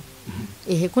tazotoritorawo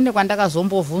kune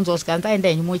kwandakazombobvunzwa kusika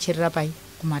ndaenda nyimocherera pai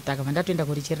kumataka vandatoenda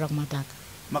kuricherera kumataka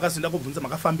makazoenda kubvunza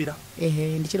makafambira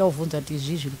ndichida kubvunza kuti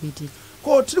izvi zviri kuitika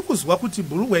ko tiri kuzwa kuti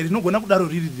bhurugwa iri rinogona kudaro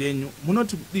riri renyu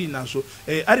munoti kudii nazvo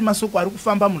ari masoko ari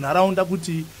kufamba munharaunda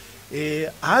kuti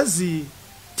hazi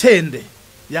tende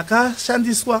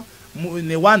yakashandiswa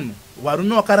nevanhu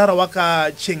varume vakarara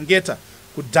vakachengeta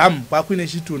kudhamu kwakuine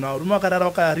chituna varume vakarara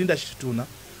vakarinda chituna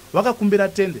vakakumbira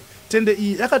tende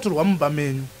iyi yakatorwa mumba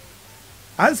menyu.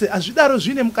 Hanzi azvidaro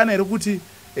zvine mukana here kuti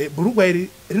bhurugwa iri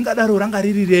ringadaro ranga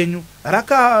riri renyu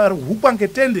rakahukwa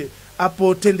ngetende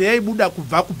apo tende yaibuda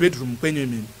kubva kubedroom kwenyu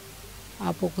imini?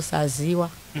 Apo kusaziwa.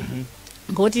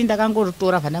 Ngoti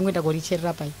ndakangoritora vandangoenda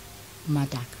kuricherera pai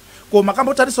mumataka. Ko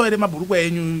makambotariswa here mabhurugwa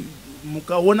enyu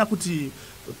mukaona kuti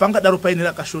pangadaro paine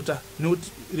rakashota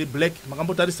nekuti reblack?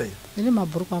 Makambotarisa here? Ndine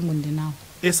mabhurugwa angu ndinawo.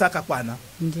 Ese akakwana?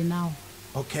 Ndinawo.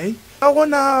 Okay.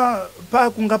 Aona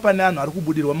pakunga pane anhu ari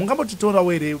kubudirwa,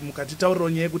 mungambotitorao here mukatitaurirawo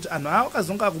nyaya yekuti anhu avo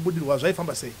akazonga akubudirwa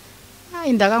zvaifamba sei?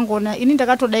 Ndakangona ini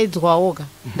ndakatodaidzwawoga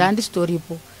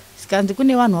ndandisitoripo. Sikanzi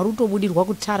kune vanhu vari kutobudirwa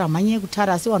kutara, mhanye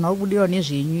kutara, asi vanhu vari kubudirwa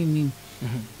nezvenyu imimi.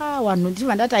 Vanhu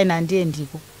ndiva ndati aina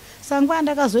ndiendiko. Sangwa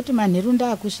ndakazoti manheru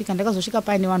ndaakusvika, ndakazosvika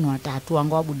paine vanhu 3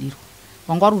 vanga vabudirwa.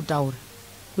 Vanga vari kutaura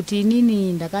kuti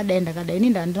inini ndakadai ini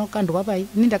ndandinokandwa pai,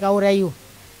 ini ndakaurayiwa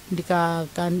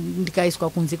ndikaiswa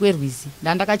kunze kwerwizi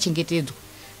ndandakachengetedzwa.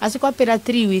 Asi kwapera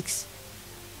 3 weeks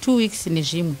 2 weeks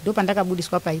nezvimwe ndo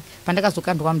pandakabudiswa pai,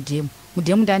 pandakazokandwa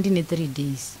mudhemu ndandine 3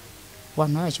 days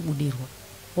vanhu vachibudirwa.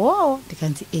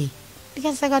 Ndikanzi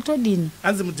ndikasaka todini.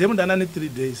 Hanzi mudhemu ndanane 3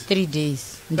 days. 3 days.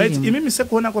 Right, imimi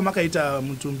sekuona kwamakaita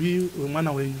mutumbi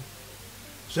wemwana wenyu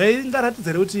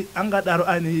zvaingaratidza kuti angadaro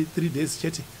ane 3 days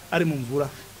chete ari mumvura?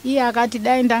 Iye akati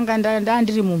dai ndanga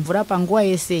ndiri mumvura panguva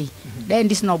yesei, dai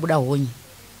ndisina kubuda honye.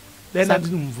 Dai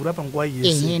ndiri mumvura panguva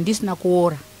yesei ndisina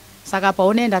kuora. Saka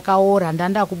paunoenda kaora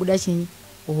ndanda kubuda chinyi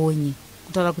honye,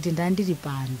 kutaura kuti ndandiri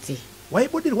panze.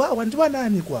 Waibudirwa wandiwa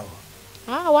nani kwavo?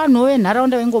 Vanhu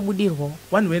venharaunda vaingobudirwa.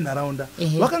 Vanhu venharaunda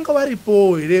vakanga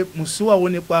varipo here musi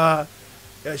waonekwa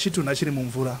chitunha chiri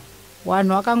mumvura?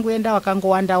 Vanhu vakangoenda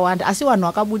vakangowanda, asi vanhu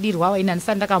vakabudirwa ina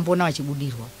ndisati ndakamboona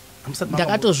vachibudirwa.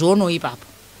 Ndakatozvionawo ipapo.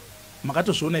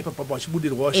 Makatozviona ipapo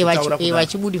vachibudirwa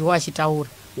vachibudirwa vachitaura?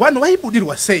 Vanhu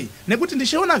vaibudirwa sei? Nekuti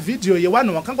ndichiona vhidhiyo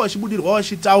yevanhu vakanga vachibudirwa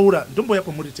vachitaura, ndomboya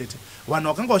kwamuri tete. Vanhu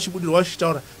vakanga vachibudirwa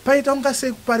vachitaura, paita unga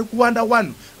sei pari kuwanda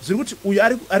vanhu zviri kuti uyu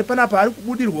ari panapa ari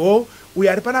kubudirwawo,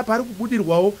 uyu ari panapa ari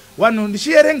kubudirwawo. Vanhu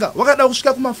ndichierenga vakada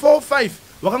kusvika kuma 4-5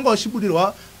 vakanga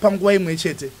vachibudirwa panguva imwe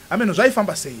chete. Ameno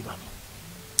zvaifamba sei ipapo?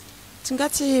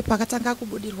 Tingati pakatanga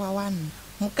kubudirwa vanhu,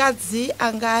 mukadzi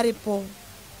anga aripo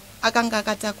akanga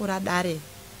akatakura dare,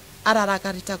 arara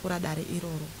akaritakura dare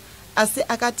iroro. Asi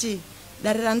akati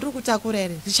dare randiri kutakura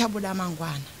iri richabuda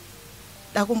mangwana,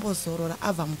 dakumbozorora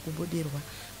abva mukubudirwa.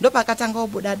 Ndo pakatanga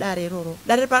kubuda dare iroro.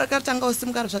 Dare pakatanga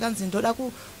kusimuka zvakanzi ndoda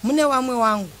mune wamwe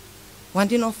wangu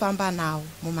wandinofamba nawo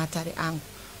mumatare angu.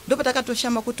 Ndo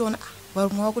patakatoshama kutoona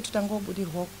vamwe vakutotanga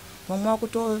kubudirwa, vamwe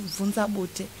vakutovhunza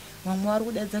bute, vamwe vari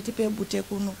kudaidza tipe bute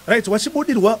kuno. Right,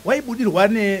 waibudirwa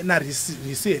narisi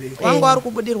here? Wangu vari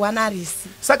kubudirwa narisi.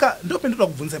 Saka ndopendura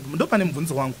kubvunza ipo, ndopane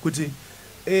mubvunzo wangu kuti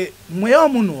mweya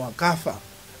wamunhu wakafa,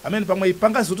 amene pamwe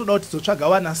pangazotoda kuti tizotsvaga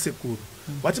wana sekuru,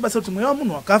 watibasa kuti mweya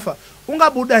wamunhu wakafa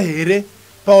ungabuda here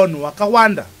pavanhu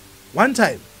wakawanda one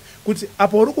time, kuti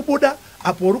apo uri kubuda,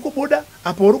 apo uri kubuda,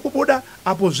 apo uri kubuda,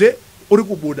 apozve uri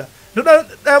kubuda. Ndoda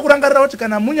kurangarira kuti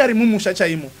kana munyari mumusha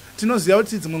chaimo, tinoziva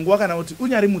kuti dzimwe nguva kana kuti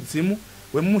unyari mudzimu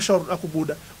wemumusha uri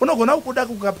kubuda, unogona kubuda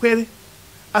kukapwere,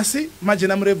 asi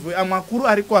majena murebvu amwe akuru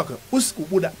ari kwaka usi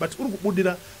kubuda, but uri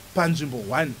kubudira panzvimbo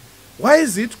 1. Why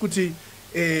is it kuti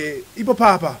ipo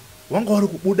papa wanga uri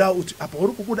kubuda uti apo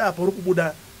uri kubuda, apo uri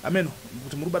kubuda? Ameno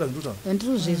kuti muri kubata zvinhu zvacho?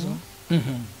 Ndiruzvizvo.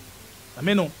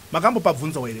 Ameno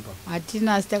makambopabvunza here pa?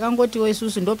 Hatina, takangotiwo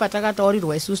isusu ndo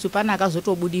patakataurirwa isusu pana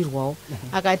akazotobudirwawo.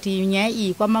 Akati nyaya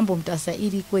iyi kwamambomutasa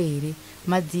iriko here,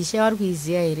 madzisha vari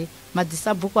kuiziya here,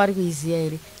 madzisabhuku vari kuiziya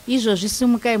here. Izvozvi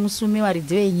simukai musume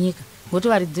varidzi venyika, ngoti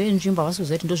varidzi venzvimbo havasi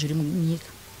kuziva kuti ndo zviri munyika.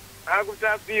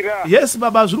 Akafira. Yes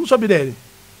baba, zviri kusvabira here?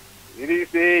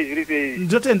 Zviri sei.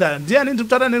 Ndotenda. Ndiani ndiri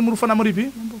kutaura neni, muri kufana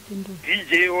muripi?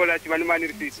 DJ Ola Chimani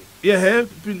Risisi. Yehe,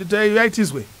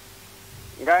 yaitizwe.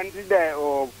 Ngandida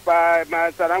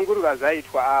pamatsanangurwa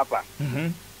zvaitwa apa.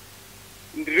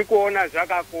 Ndiri kuona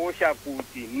zvakakosha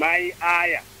kuti mai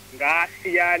aya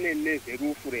ngaasiyane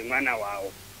nezverufu remwana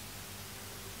wavo.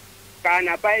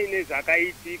 Kana paine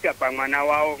zvakaitika pamwana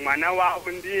wavo, mwana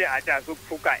wavo ndiye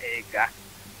achazopfuka ega.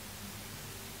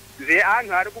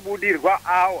 Zveanhu ari kubudirwa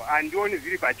awo handioni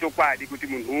zviri pachokwadi kuti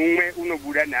munhu umwe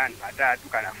unobuda neanhu 3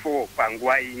 kana 4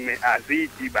 panguva imwe,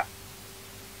 hazviitiba.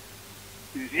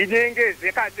 Zvinenge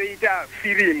zvakatoita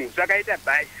firimu, zvakaita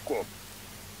bicycle.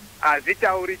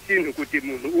 Hazvitauri chinhu kuti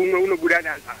munhu umwe unobuda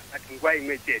neanhu 3 nguva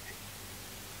imwe chete.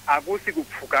 Hakusi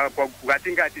kupfuka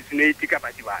kwatingati zvinoitika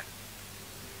pachivanhu.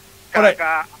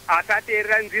 Saka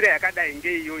asateerera nzira yakadai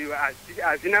ngeiyoyo,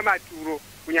 hazvina maturo,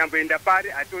 kunyamboenda pari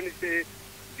hationi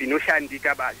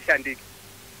zvinoshandika, hazvishandiki.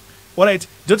 Alright,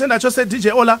 ndotenda chose DJ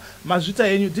Ola mazvita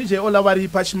yenyu DJ Ola vari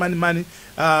pachimani mani.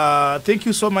 Thank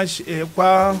you so much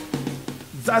kwa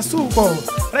dzasuko.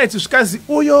 Right, zvikazi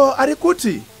uyo ari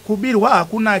kuti kubirwa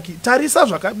hakunaki. Tarisa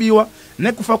zvakabiwa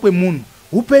nekufa kwemunhu.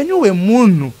 Upenyu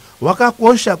hwemunhu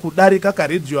wakakosha kudarika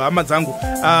karedio hama dzangu.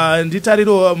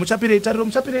 Nditariro muchapire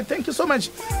thank you so much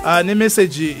ne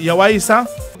message yawaisa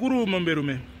kuru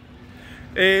momberume.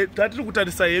 Tatiri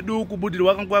kutarisa yedu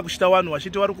kubudirwa kangwa kushita vanhu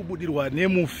vachiti vari kubudirwa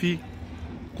nemufi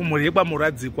kumurekwa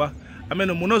muradzikwa.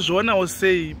 Ameno munozvionawo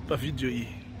sei pavidhio iyi?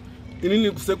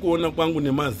 Inini kusekuona kwangu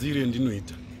nemazire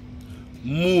ndinoita.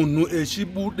 Munhu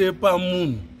echibude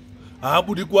pamunhu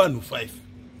haabudi kuvanhu 5.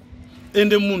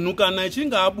 Ende munhu kana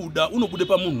echinga abuda unobude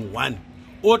pamunhu 1.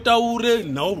 Otaure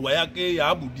nhaurwa yake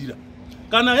yaabudira.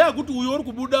 Kana yakuti uyo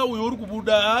uri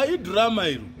kubuda idhirama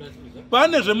iro.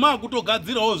 Pane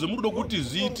zvemakutogadzirawo zvemunoda kuti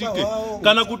zviitike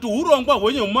kana kuti urongwa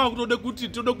hwenyu makutode kuti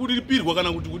tode kuripirwa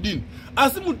kana kuti kudini.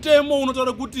 Asi mutemo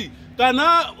unotaura kuti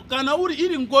kana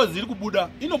iri ngozi iri kubuda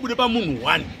inobude pamunhu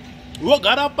 1.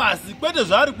 Wogara pasi kwete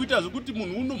zvaari kuita zvekuti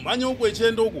munhu unomhanya uko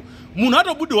echienda uko. Munhu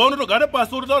atobudwa unotogara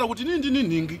pasi otaura kuti nini ndini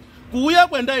nhingi. Kuuya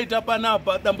kwendaita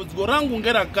panapa dambudziko rangu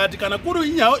ngerakati kana kuri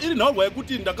iri nhaurwa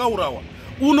yekuti ndakaurawa.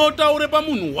 Unotaure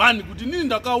pamunhu 1 kuti nini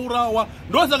ndakaurawa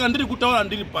ndosaka ndiri kutaura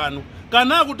ndiri pano.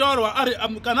 Kana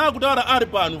akutaura ari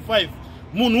panhu 5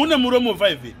 munhu une muromo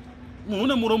 5 munhu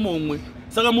une muromo umwe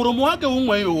saka muromo wake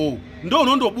umwe iwowo ndo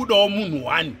unondobudawo munhu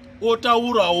 1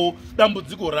 otaurawo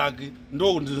dambudziko rake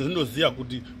ndo ndinoziya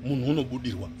kuti munhu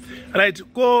unobudirwa. Right,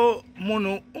 ko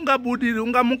munhu ungabudiri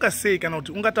ungamuka sei kana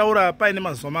kuti ungataura paine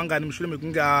mazuva mangani mushure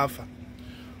mekunge afa?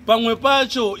 Pamwe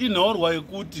pacho inhaurwa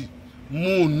yekuti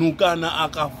munhu kana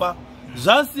akafa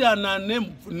zvasiyana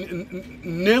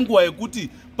nenguva yekuti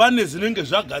pane zvinenge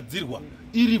zvagadzirwa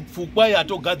iri pfungwa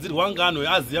yatogadzirwa ngano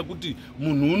yaziya kuti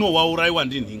munhu uno waurayiwa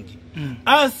ndinhingi.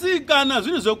 Asi kana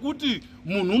zviri zvekuti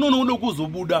munhu unonoda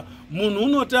kuzobuda munhu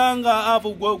unotanga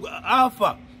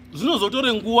afa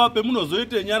zvinozotore nguva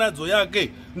pemunozoite nyaradzo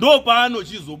yake ndo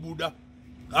paanochizobuda.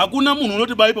 Hakuna munhu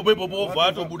unoti baipo obva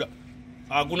atobuda.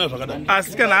 Hakuna zvakadai.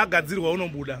 Asi kana agadzirwa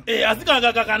unobuda. Asi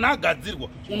kana agadzirwa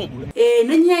unobuda.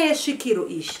 Nenyaya yesvikiro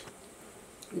izvi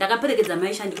ndakaperekedza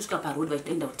maishandi kusvika parodi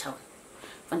vachitoenda kutauni.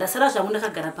 Vandasara zvangu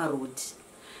ndakagara parodi.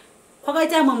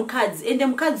 Kwakaita amwe mukadzi ende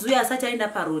mukadzi uyu asati aenda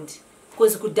parodi.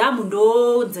 Kozi kudhamu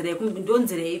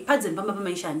ndonzerei padzeni pamba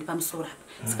pamaishandi pamusoro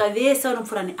apa. Saka vese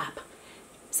vanopfuura neapa.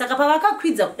 Saka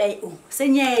pavakakwidza kudai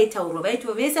senyaya yaitaurwa vaiti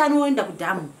vese anoenda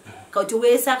kudhamu kuti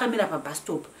wese akamira pabus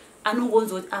stop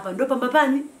anongonzwa kuti apa ndo pamba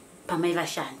pani pamai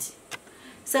vashandi.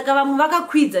 Saka vamwe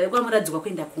vakakwidza vekwamuradzikwa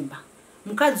kuenda kumba.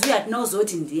 Mukadzi uyu hatina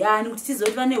kuzoti ndiani kuti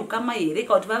tizoti vane ukama here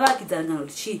kana kuti vavakidzana kana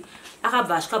kuti chii.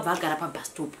 Akabva asvika bva agara pabus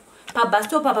stop. Pabus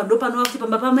stop apa ndo panova kuti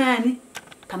pamba pamayani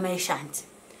pamai shandi.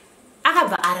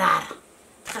 Akabva arara.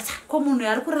 Akati ko munhu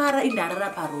ari kurara inde arara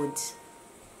parodi.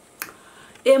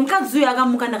 Mukadzi uyu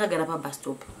akamuka ndakagara pabus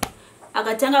stop.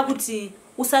 Akatanga kuti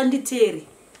usanditere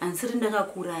hansiri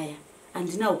ndakakuraya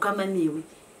handina ukama newe.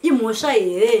 Imhosva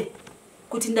here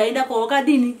kuti ndaenda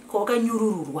kwawakadini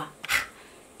kwawakanyurururwa.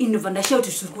 Inobva ndashiya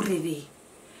kuti zviri kurevei.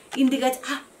 Indikati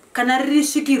kana riri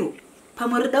svikiro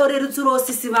pamwe ridao rerutsuro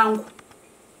sisi vangu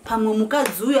pamwe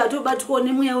mukadzi uyu atobatwawo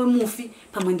nemweya wemufi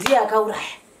pamwe ndiye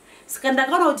akauraya. Saka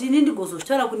ndakaona kuti ini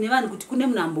ndigozotaura kune vanhu kuti kune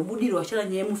munhu ambobudirwa achira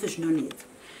nyaya yemufi zvinonetsa.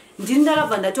 Ndini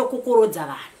ndakabva ndatokokorodza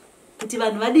vanhu kuti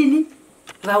vanhu vadini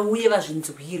vauye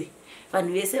vazvinzwire.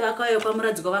 Vanhu vese vakauya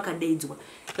kwamuradzikwa vakadeidzwa.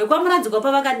 Vekwamuradzikwa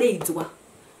pavakadeidzwa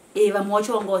vamwe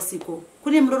wacho wanga usiko.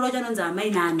 Kune muroro wacho anonzi amai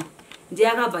nani. Ndiye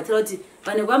akabva kuti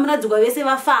vanhu kwamuradzikwa vese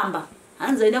vafamba.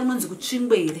 Hanzi aenda kunonzi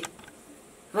kutsvingwere.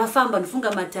 Vafamba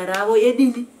ndofunga matara avo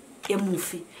edini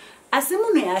emufi. Asi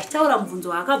munhu achitaura mubvunzo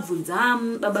waakabvunza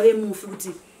baba vemufi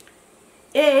kuti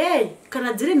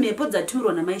kana dziri mhepo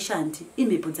dzatumirwa namaishandi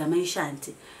imhepo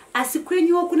dzamaishandi. Asi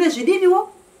kwenyuwo kune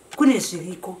zvidiniwo kune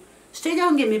zviriko. Zvitoita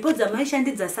kunge mhepo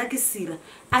dzamaishandi dzasakisira.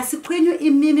 Asi kwenyu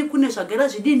imimi kune zvagara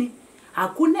zvidini.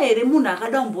 Hakuna here munhu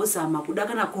akada kumbozama kuda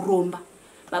kana kuromba.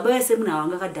 Baba vese munhu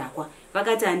avanga akadhakwa.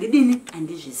 Vakati handidini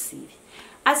handizvisivi.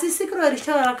 Asi sikiro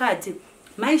richitaura rakati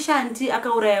maishandi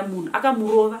akauraya munhu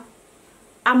akamurova.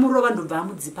 Amurova ndobva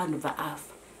amudzipa ndobva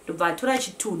afa. Ndobva atora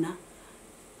chitunha.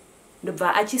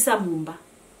 Ndobva achisa mumba.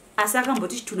 Asi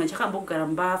akamboti chitunha chakambogara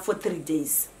mumba for 3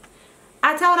 days.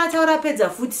 Ataura pedza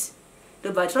futi.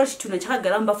 Ndobva atora chitunha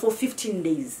chakagara mumba for 15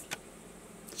 days.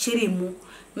 Chirimo.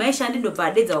 Maishandi ndobva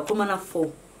adedza vakomana 4.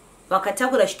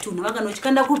 Vakatakura chitunha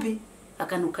vakanochikanda kupi?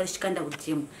 Vakanochikanda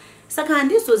kutemu. Saka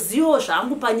handizozivawo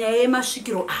zvangu panyaya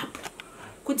yemasvikiro apo.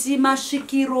 Kuti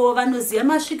masvikiro vanoziva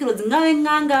masvikiro dzingave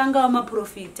n'anga angava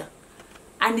maprofita.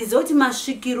 handiziva kuti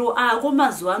masvikiro ako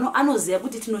mazuva ano anoziva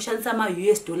kuti tinoshandisa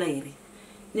ma-US dollar here,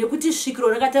 nekuti svikiro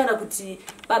rakataura kuti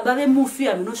baba vemufi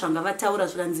hamino zvanga vataura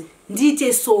zvikanzi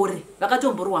ndiite sore,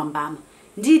 vakatomborwa mbama,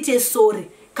 ndiite sore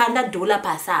kanda dhola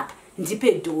pasi apa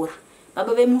ndipe dhora.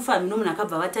 Baba vemufi hamino munhu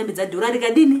akabva vatambidza dhora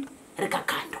rikadini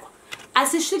rikakandwa.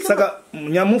 Asi svikiro saka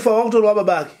nyamufa wakutorwa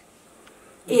babake.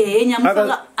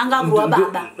 Nyamufa angakurwa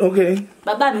baba. Okay.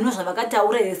 Baba hamino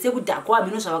zvavakataura here sekudhakwa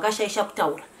hamino zvavakashaisha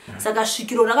kutaura. Saka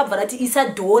svikiro rakabva rati isa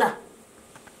dhora.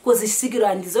 Kozi svikiro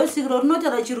handiziva svikiro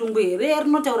rinotaura chirungu here,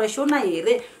 rinotaura shona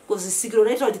here, kozi svikiro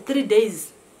raitaura kuti 3 days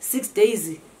 6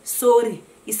 days sorry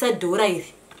isa dhora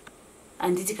iri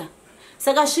handitika.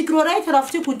 Saka svikiro raitaura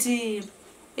futi kuti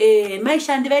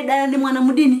maishandi vaidana nemwana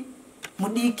mudini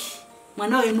mudiki,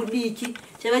 mwana wayo mudiki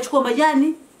chaiva chikomba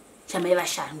chani chamai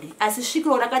vashandi. Asi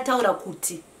svikiro rakataura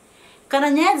kuti kana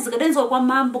nyaya dzikadaidzwa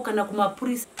kwamambo kana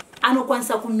kumapurisa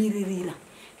anokwanisa kumiririra,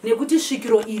 nekuti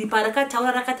svikiro iri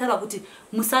parakataura rakataura kuti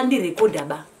musandirekodha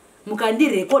ba,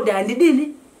 mukandirekodha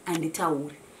handidini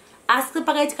handitauri. Asi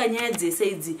pakaitika nyaya dzese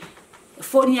idzi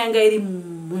foni yanga iri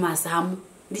mumazamu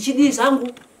ndichidii zvangu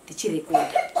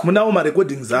ndichirekodha. Munawo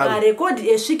marecordings avo. Marekodhi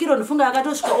esvikiro ndifunga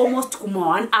akatosvika almost kuma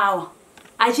 1 hour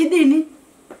achidini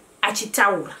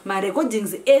achitaura.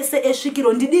 Marecordings ese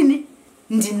esvikiro ndidini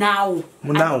ndinawo.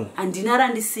 Munawo. Handina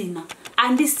randisina.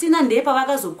 Andisina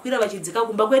ndepavakazokwira vachidzika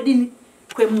kumba kwedini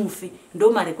kwemufi,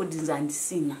 ndo marecordings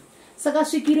handisina. Saka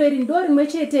svikiro iri ndo rimwe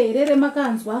chete here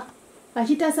remakanzwa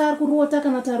achita seari kurota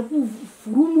kana kuti ari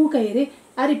kuvhurumuka here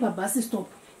ari pabus stop?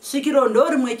 Svikiro ndo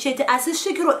rimwe chete, asi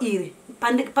svikiro iri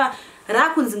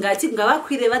rakunzi ngati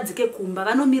ngavakwire vadzike kumba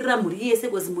vanomirira mhuri yese,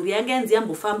 kozi mhuri yanga yanzi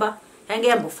yambofamba.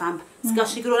 Saka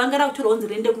svikiro ranga rakutorwa kunzi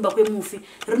riende kumba kwemufi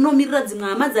rinomirira dzimwe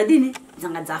hama dzadini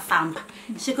dzanga dzafamba.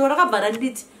 Svikiro rakabva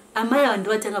randiti amai ava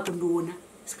ndivatanga kundiona,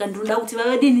 saka ndinoda kuti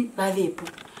vave dini vavepo.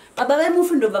 Baba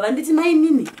vemufi ndobva vanditi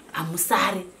mainini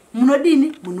hamusare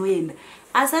munodini munoenda.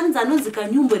 Asi anzi anonzi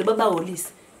Kanyumbo rebaba Holisi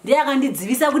ndiye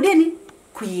akandidzivisa kudini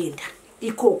kuenda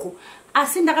ikoko.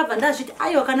 Asi ndakabva ndazviti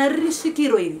aiwa kana riri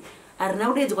svikiro iri harina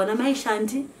kudedzwa namai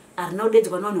Shanti, harina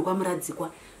kudedzwa navanhu kwaMuradzikwa,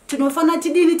 tinofana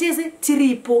tidini tese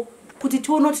tiripo kuti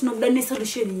tione tinobuda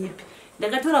nesolution ipi.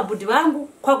 Ndakatora bhudhi vangu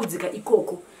kwakudzika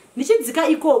ikoko. Ndichidzika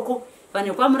ikoko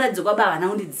vanhu kwaMuradzikwa baba havana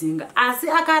kundidzinga, asi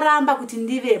akaramba kuti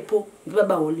ndivepo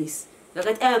ndibaba Holisi.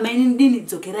 Vakati aiwa maini dini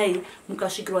dzokerai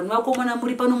mukasvikirwa nevakomana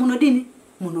muri pano munodini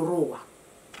munorohwa.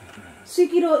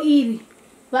 Svikiro iri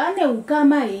vane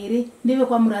ukama here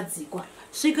nevekwaMuradzikwa?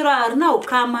 Svikiro harina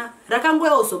ukama,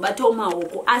 rakangoyozobatawo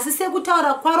maoko, asi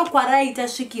sekutaura kwaro kwaraita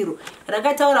svikiro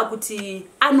rakataura kuti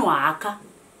anohaka.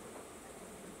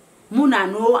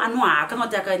 Munhu anohaka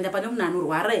kuti akaenda pane munhu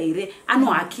anorwara here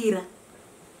anohakira.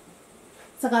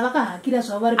 Saka vakahakira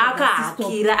zvavo vari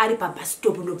akahakira ari pabus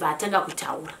stop ndobva atanga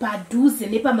kutaura padhuze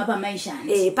nepamba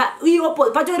pamaishandi. Iwo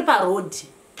patori parodhi,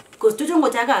 because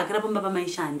tochongoti akahakira pamba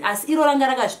pamaishandi, asi iro ranga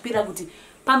rakazvipira kuti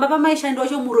pamba pamaishandi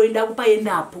wacho muroinda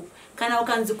kupaendapo. Kana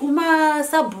ukanzi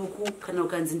kumasabhuku, kana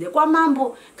ukanzi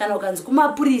ndekwamambo, kana ukanzi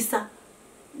kumapurisa,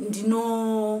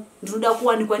 ndinoda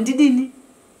kuwanikwa ndidini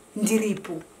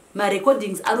ndiripo.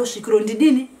 Marecordings anosvikiro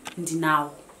ndidini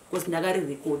ndinawo, because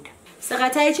ndakarirekodha. Saka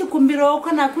taichikumbirawo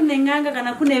kana kune n'anga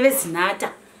kana kune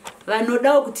vezinhata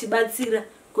vanodawo kutibatsira,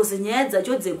 because nyaya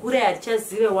dzacho dzekure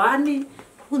hatichazive. 1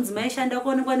 kunzi maishandi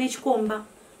akuonekwa nechikomba,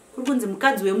 kuri kunzi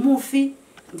mukadzi wemufi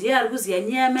ndiye ari kuziya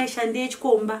nyaya maishandi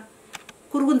yechikomba,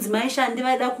 kuri kunzi maishandi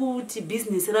vaida kuti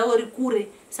bhizinesi ravo rikure,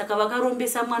 saka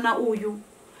vakarombesa mwana uyu.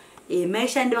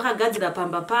 Maishandi vakagadzira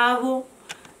pamba pavo,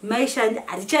 maishandi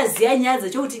hatichaziya nyaya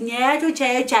dzacho kuti nyaya yacho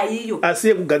chaiyo. Asi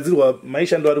yekugadzirwa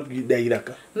maishandi ari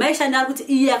kuidairaka. Maishandi ari kuti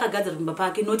iye akagadzira pamba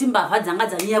pake, noti mbavha dzanga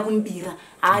dzanyanya kumubira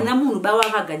haana munhu baba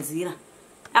akagadzira.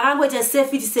 Akangoita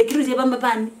safety security pamba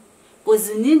pani,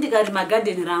 kozi ini ndikati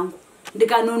magadheni rangu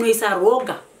ndikanonoisa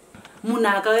roga, munhu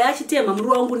akauya achitema muri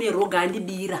wangu neroga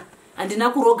handibira, handina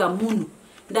kuroga munhu,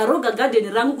 ndaroga gadheni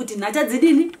rangu kuti nhata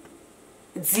dzidini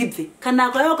dzibve. Kana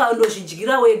akauya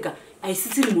ukandozvidyira wega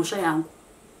haisisiri mhosva yangu,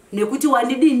 nekuti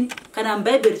wandidini. Kana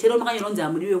mubhaibheri chero makanyoronzi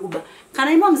hamudiwe kuba,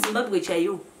 kana imo muZimbabwe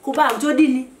chaiwo kuba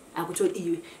hakutodini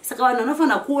hakutodiwe. Saka vanhu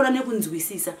vanofanira kuona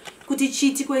nekunzwisisa kuti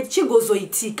chiitiko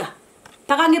chigozoitika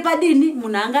pakange padini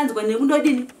munhu anganzwa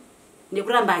nekundodini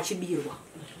nekuramba achibirwa.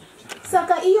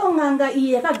 Saka iyo n'anga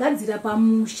iyi yakagadzira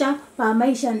pamusha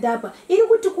pamaishandapa iri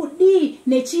kuti kudii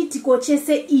nechiitiko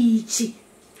chese ichi?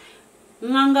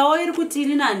 N'angawo iri kuti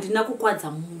ini handina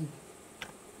kukwadza munhu,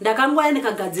 ndakangwaya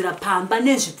ndikagadzira pamba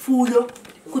nezvipfuyo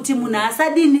kuti munhu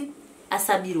asadini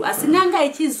asabirwa. Asi n'anga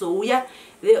ichizouya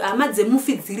hama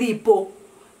dzemufi dziripo,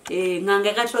 n'anga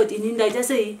yakataura kuti ini ndaita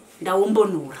sei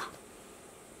ndaombonora,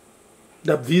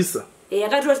 ndabvisa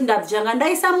yakatoti ndabva changa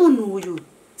ndaisa munhu uyu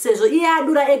sezvo iye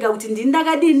adura ega kuti ndini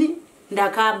ndakadini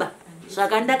ndakaba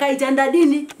zvaka ndakaita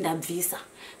ndadini ndabvisa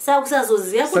saka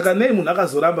kusazoziva saka nei munhu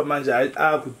akazoramba manje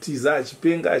akutiza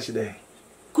achipenga achidai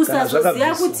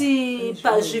kusazoziva kuti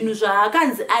pazvinhu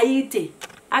zvaakanzi aite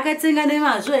akatsenga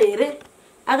nemazvo here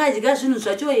akadya zvinhu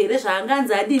zvacho here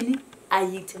zvaanganzi adini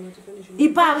aite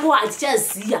ipapo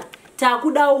hatichaziya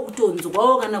takudawo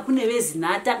kutonzwawo kana kune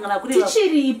vezinata kana kune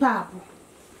tichiri ipapo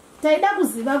taida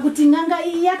kuziva kuti n'anga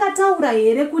iyi yakataura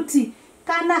here kuti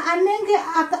kana anenge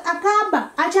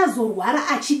akaba achazorwara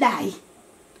achidai.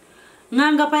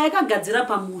 N'anga payakagadzira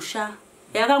pamusha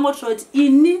yakangotaura kuti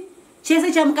ini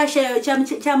chese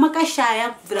chamakashaya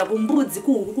kubvira kumbudzi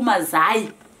kuhuku kumazai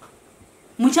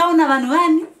muchaona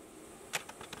vanhu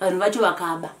vacho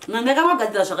vakaba. N'anga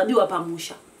yakangogadzira zvakadiwa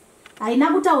pamusha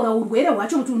haina kutaura urwere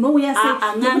hwacho kuti unouya sei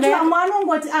nekuti vamwe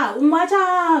vanongoti umwe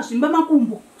achazvimba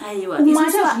makumbo umwe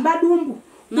achazvimba dumbu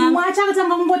umwe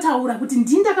achakatanga kungotaura kuti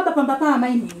ndini ndakaba pamba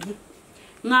paamai nhingi.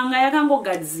 N'anga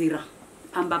yakangogadzira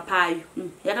pamba payo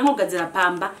yakangogadzira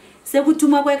pamba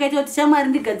sekutumwa kwayakaita kuti chamwari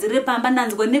ndigadzirire pamba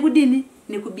ndanzwa nekudini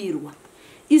nekubirwa.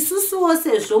 Isusuwo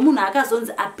sezvo munhu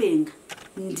akazonzi apenga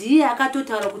ndiye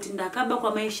akatotaura kuti ndakaba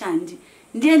kwamaishandi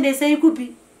ndiendesei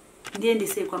kupi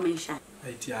ndiendesei kwamaishandi.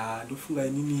 Aiti ndofunga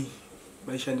inini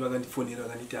maishandi vakandifonera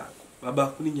vakanditi baba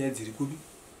kune nyaya dziri kupi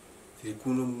dziri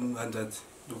kuno muhanzvadzi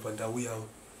ndobva ndauyawo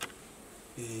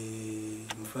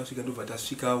mufasvika ndobva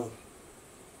tasvikawo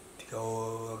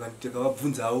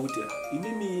tikavabvunzawo kuti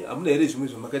inini hamuna here zvimwe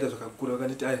zvamakaita zvakakura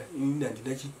vakanditi aya inini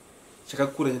handina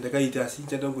chakakura chandakaita asi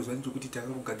chandangozva ndokuti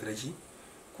takangogadzira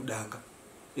kudanga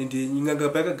ende n'anga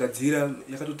payakagadzira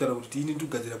yakatotaura kuti ini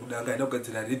ndogadzira kudanga haina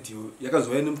kugadzira redhiyo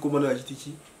yakazouya nemukomana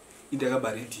wachiti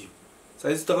indakaba redhiyo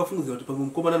saka isu takafungidzira kuti pamwe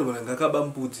mukomana anogona akaba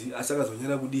mbudzi asi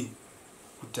akazonyara kudii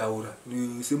kutaura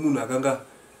semunhu akanga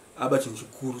aba chinhu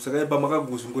chikuru saka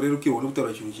pamakangozongorerukirwa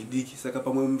nekutaura chinhu chidiki saka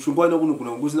pamwe mushonga wano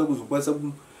kunogona kunge usina kuzokwanisa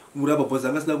kumurapa bhozi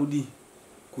anga asina kudii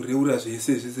kureura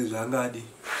zvese zvaanga adi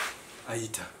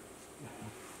aita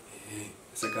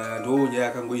saka ndo nyaya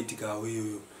yakangoitikawo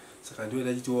iyoyo saka ndio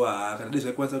ndachitiwo kana dai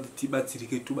zvakwanisa kuti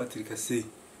tibatsirike tobatsirika sei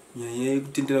nyaya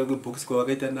yekutendera kwebhokisi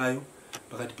kwavakaita nayo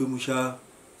pakati pemusha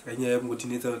saka nyaya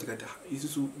yekungotinetsa tikati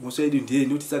isusu musha yedu ndiye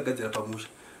noti tisagadzira pamusha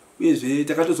uyezve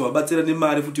takatozovabatsira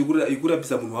nemari futi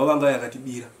yekurapisa munhu wavanga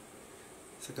yakatibira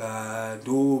saka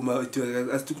ndo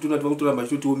asi tikutona tivakutoramba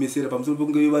chitotiomesera pamusoro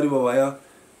pekunge vari vavaya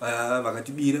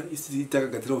vakatibira isi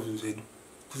takagadzirawo zvinhu zvedu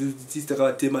tisi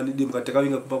takavatema nedemo kati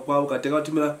takavinga kumba kwavo kati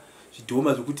takavatumira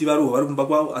zvidhoma zvokuti varohwa vari kumba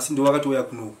kwavo asi ndo vakatouya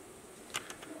kunoku.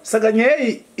 Saka nyaya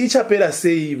iyi ichapera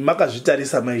sei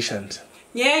makazvitarisa maishandi?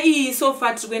 Nyaya iyi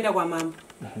sofa tiri kuenda kwamambo.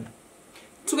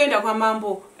 Tiri kuenda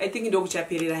kwamambo, I think ndo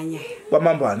kuchaperera nyaya.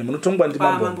 Kwamambo hani munotongwa ndi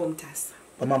mambo? Kwamambo Mutasa.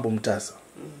 Kwamambo Mutasa.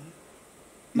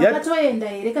 Makatoenda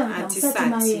here kana musati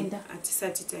maenda?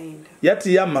 Hatisati taenda.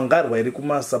 Yati yamangarwa here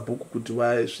kumasabhuku kuti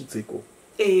vasvitseko?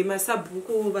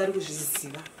 Masabhuku vari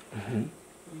kuzviziva.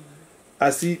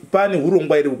 Asi pane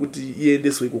urongwa here kuti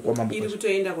iendeswe iko kwamambo? Iri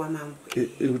kutoenda kwamambo.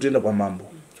 Iri kutoenda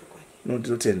kwamambo.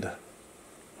 Nototenda.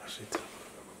 Masvita.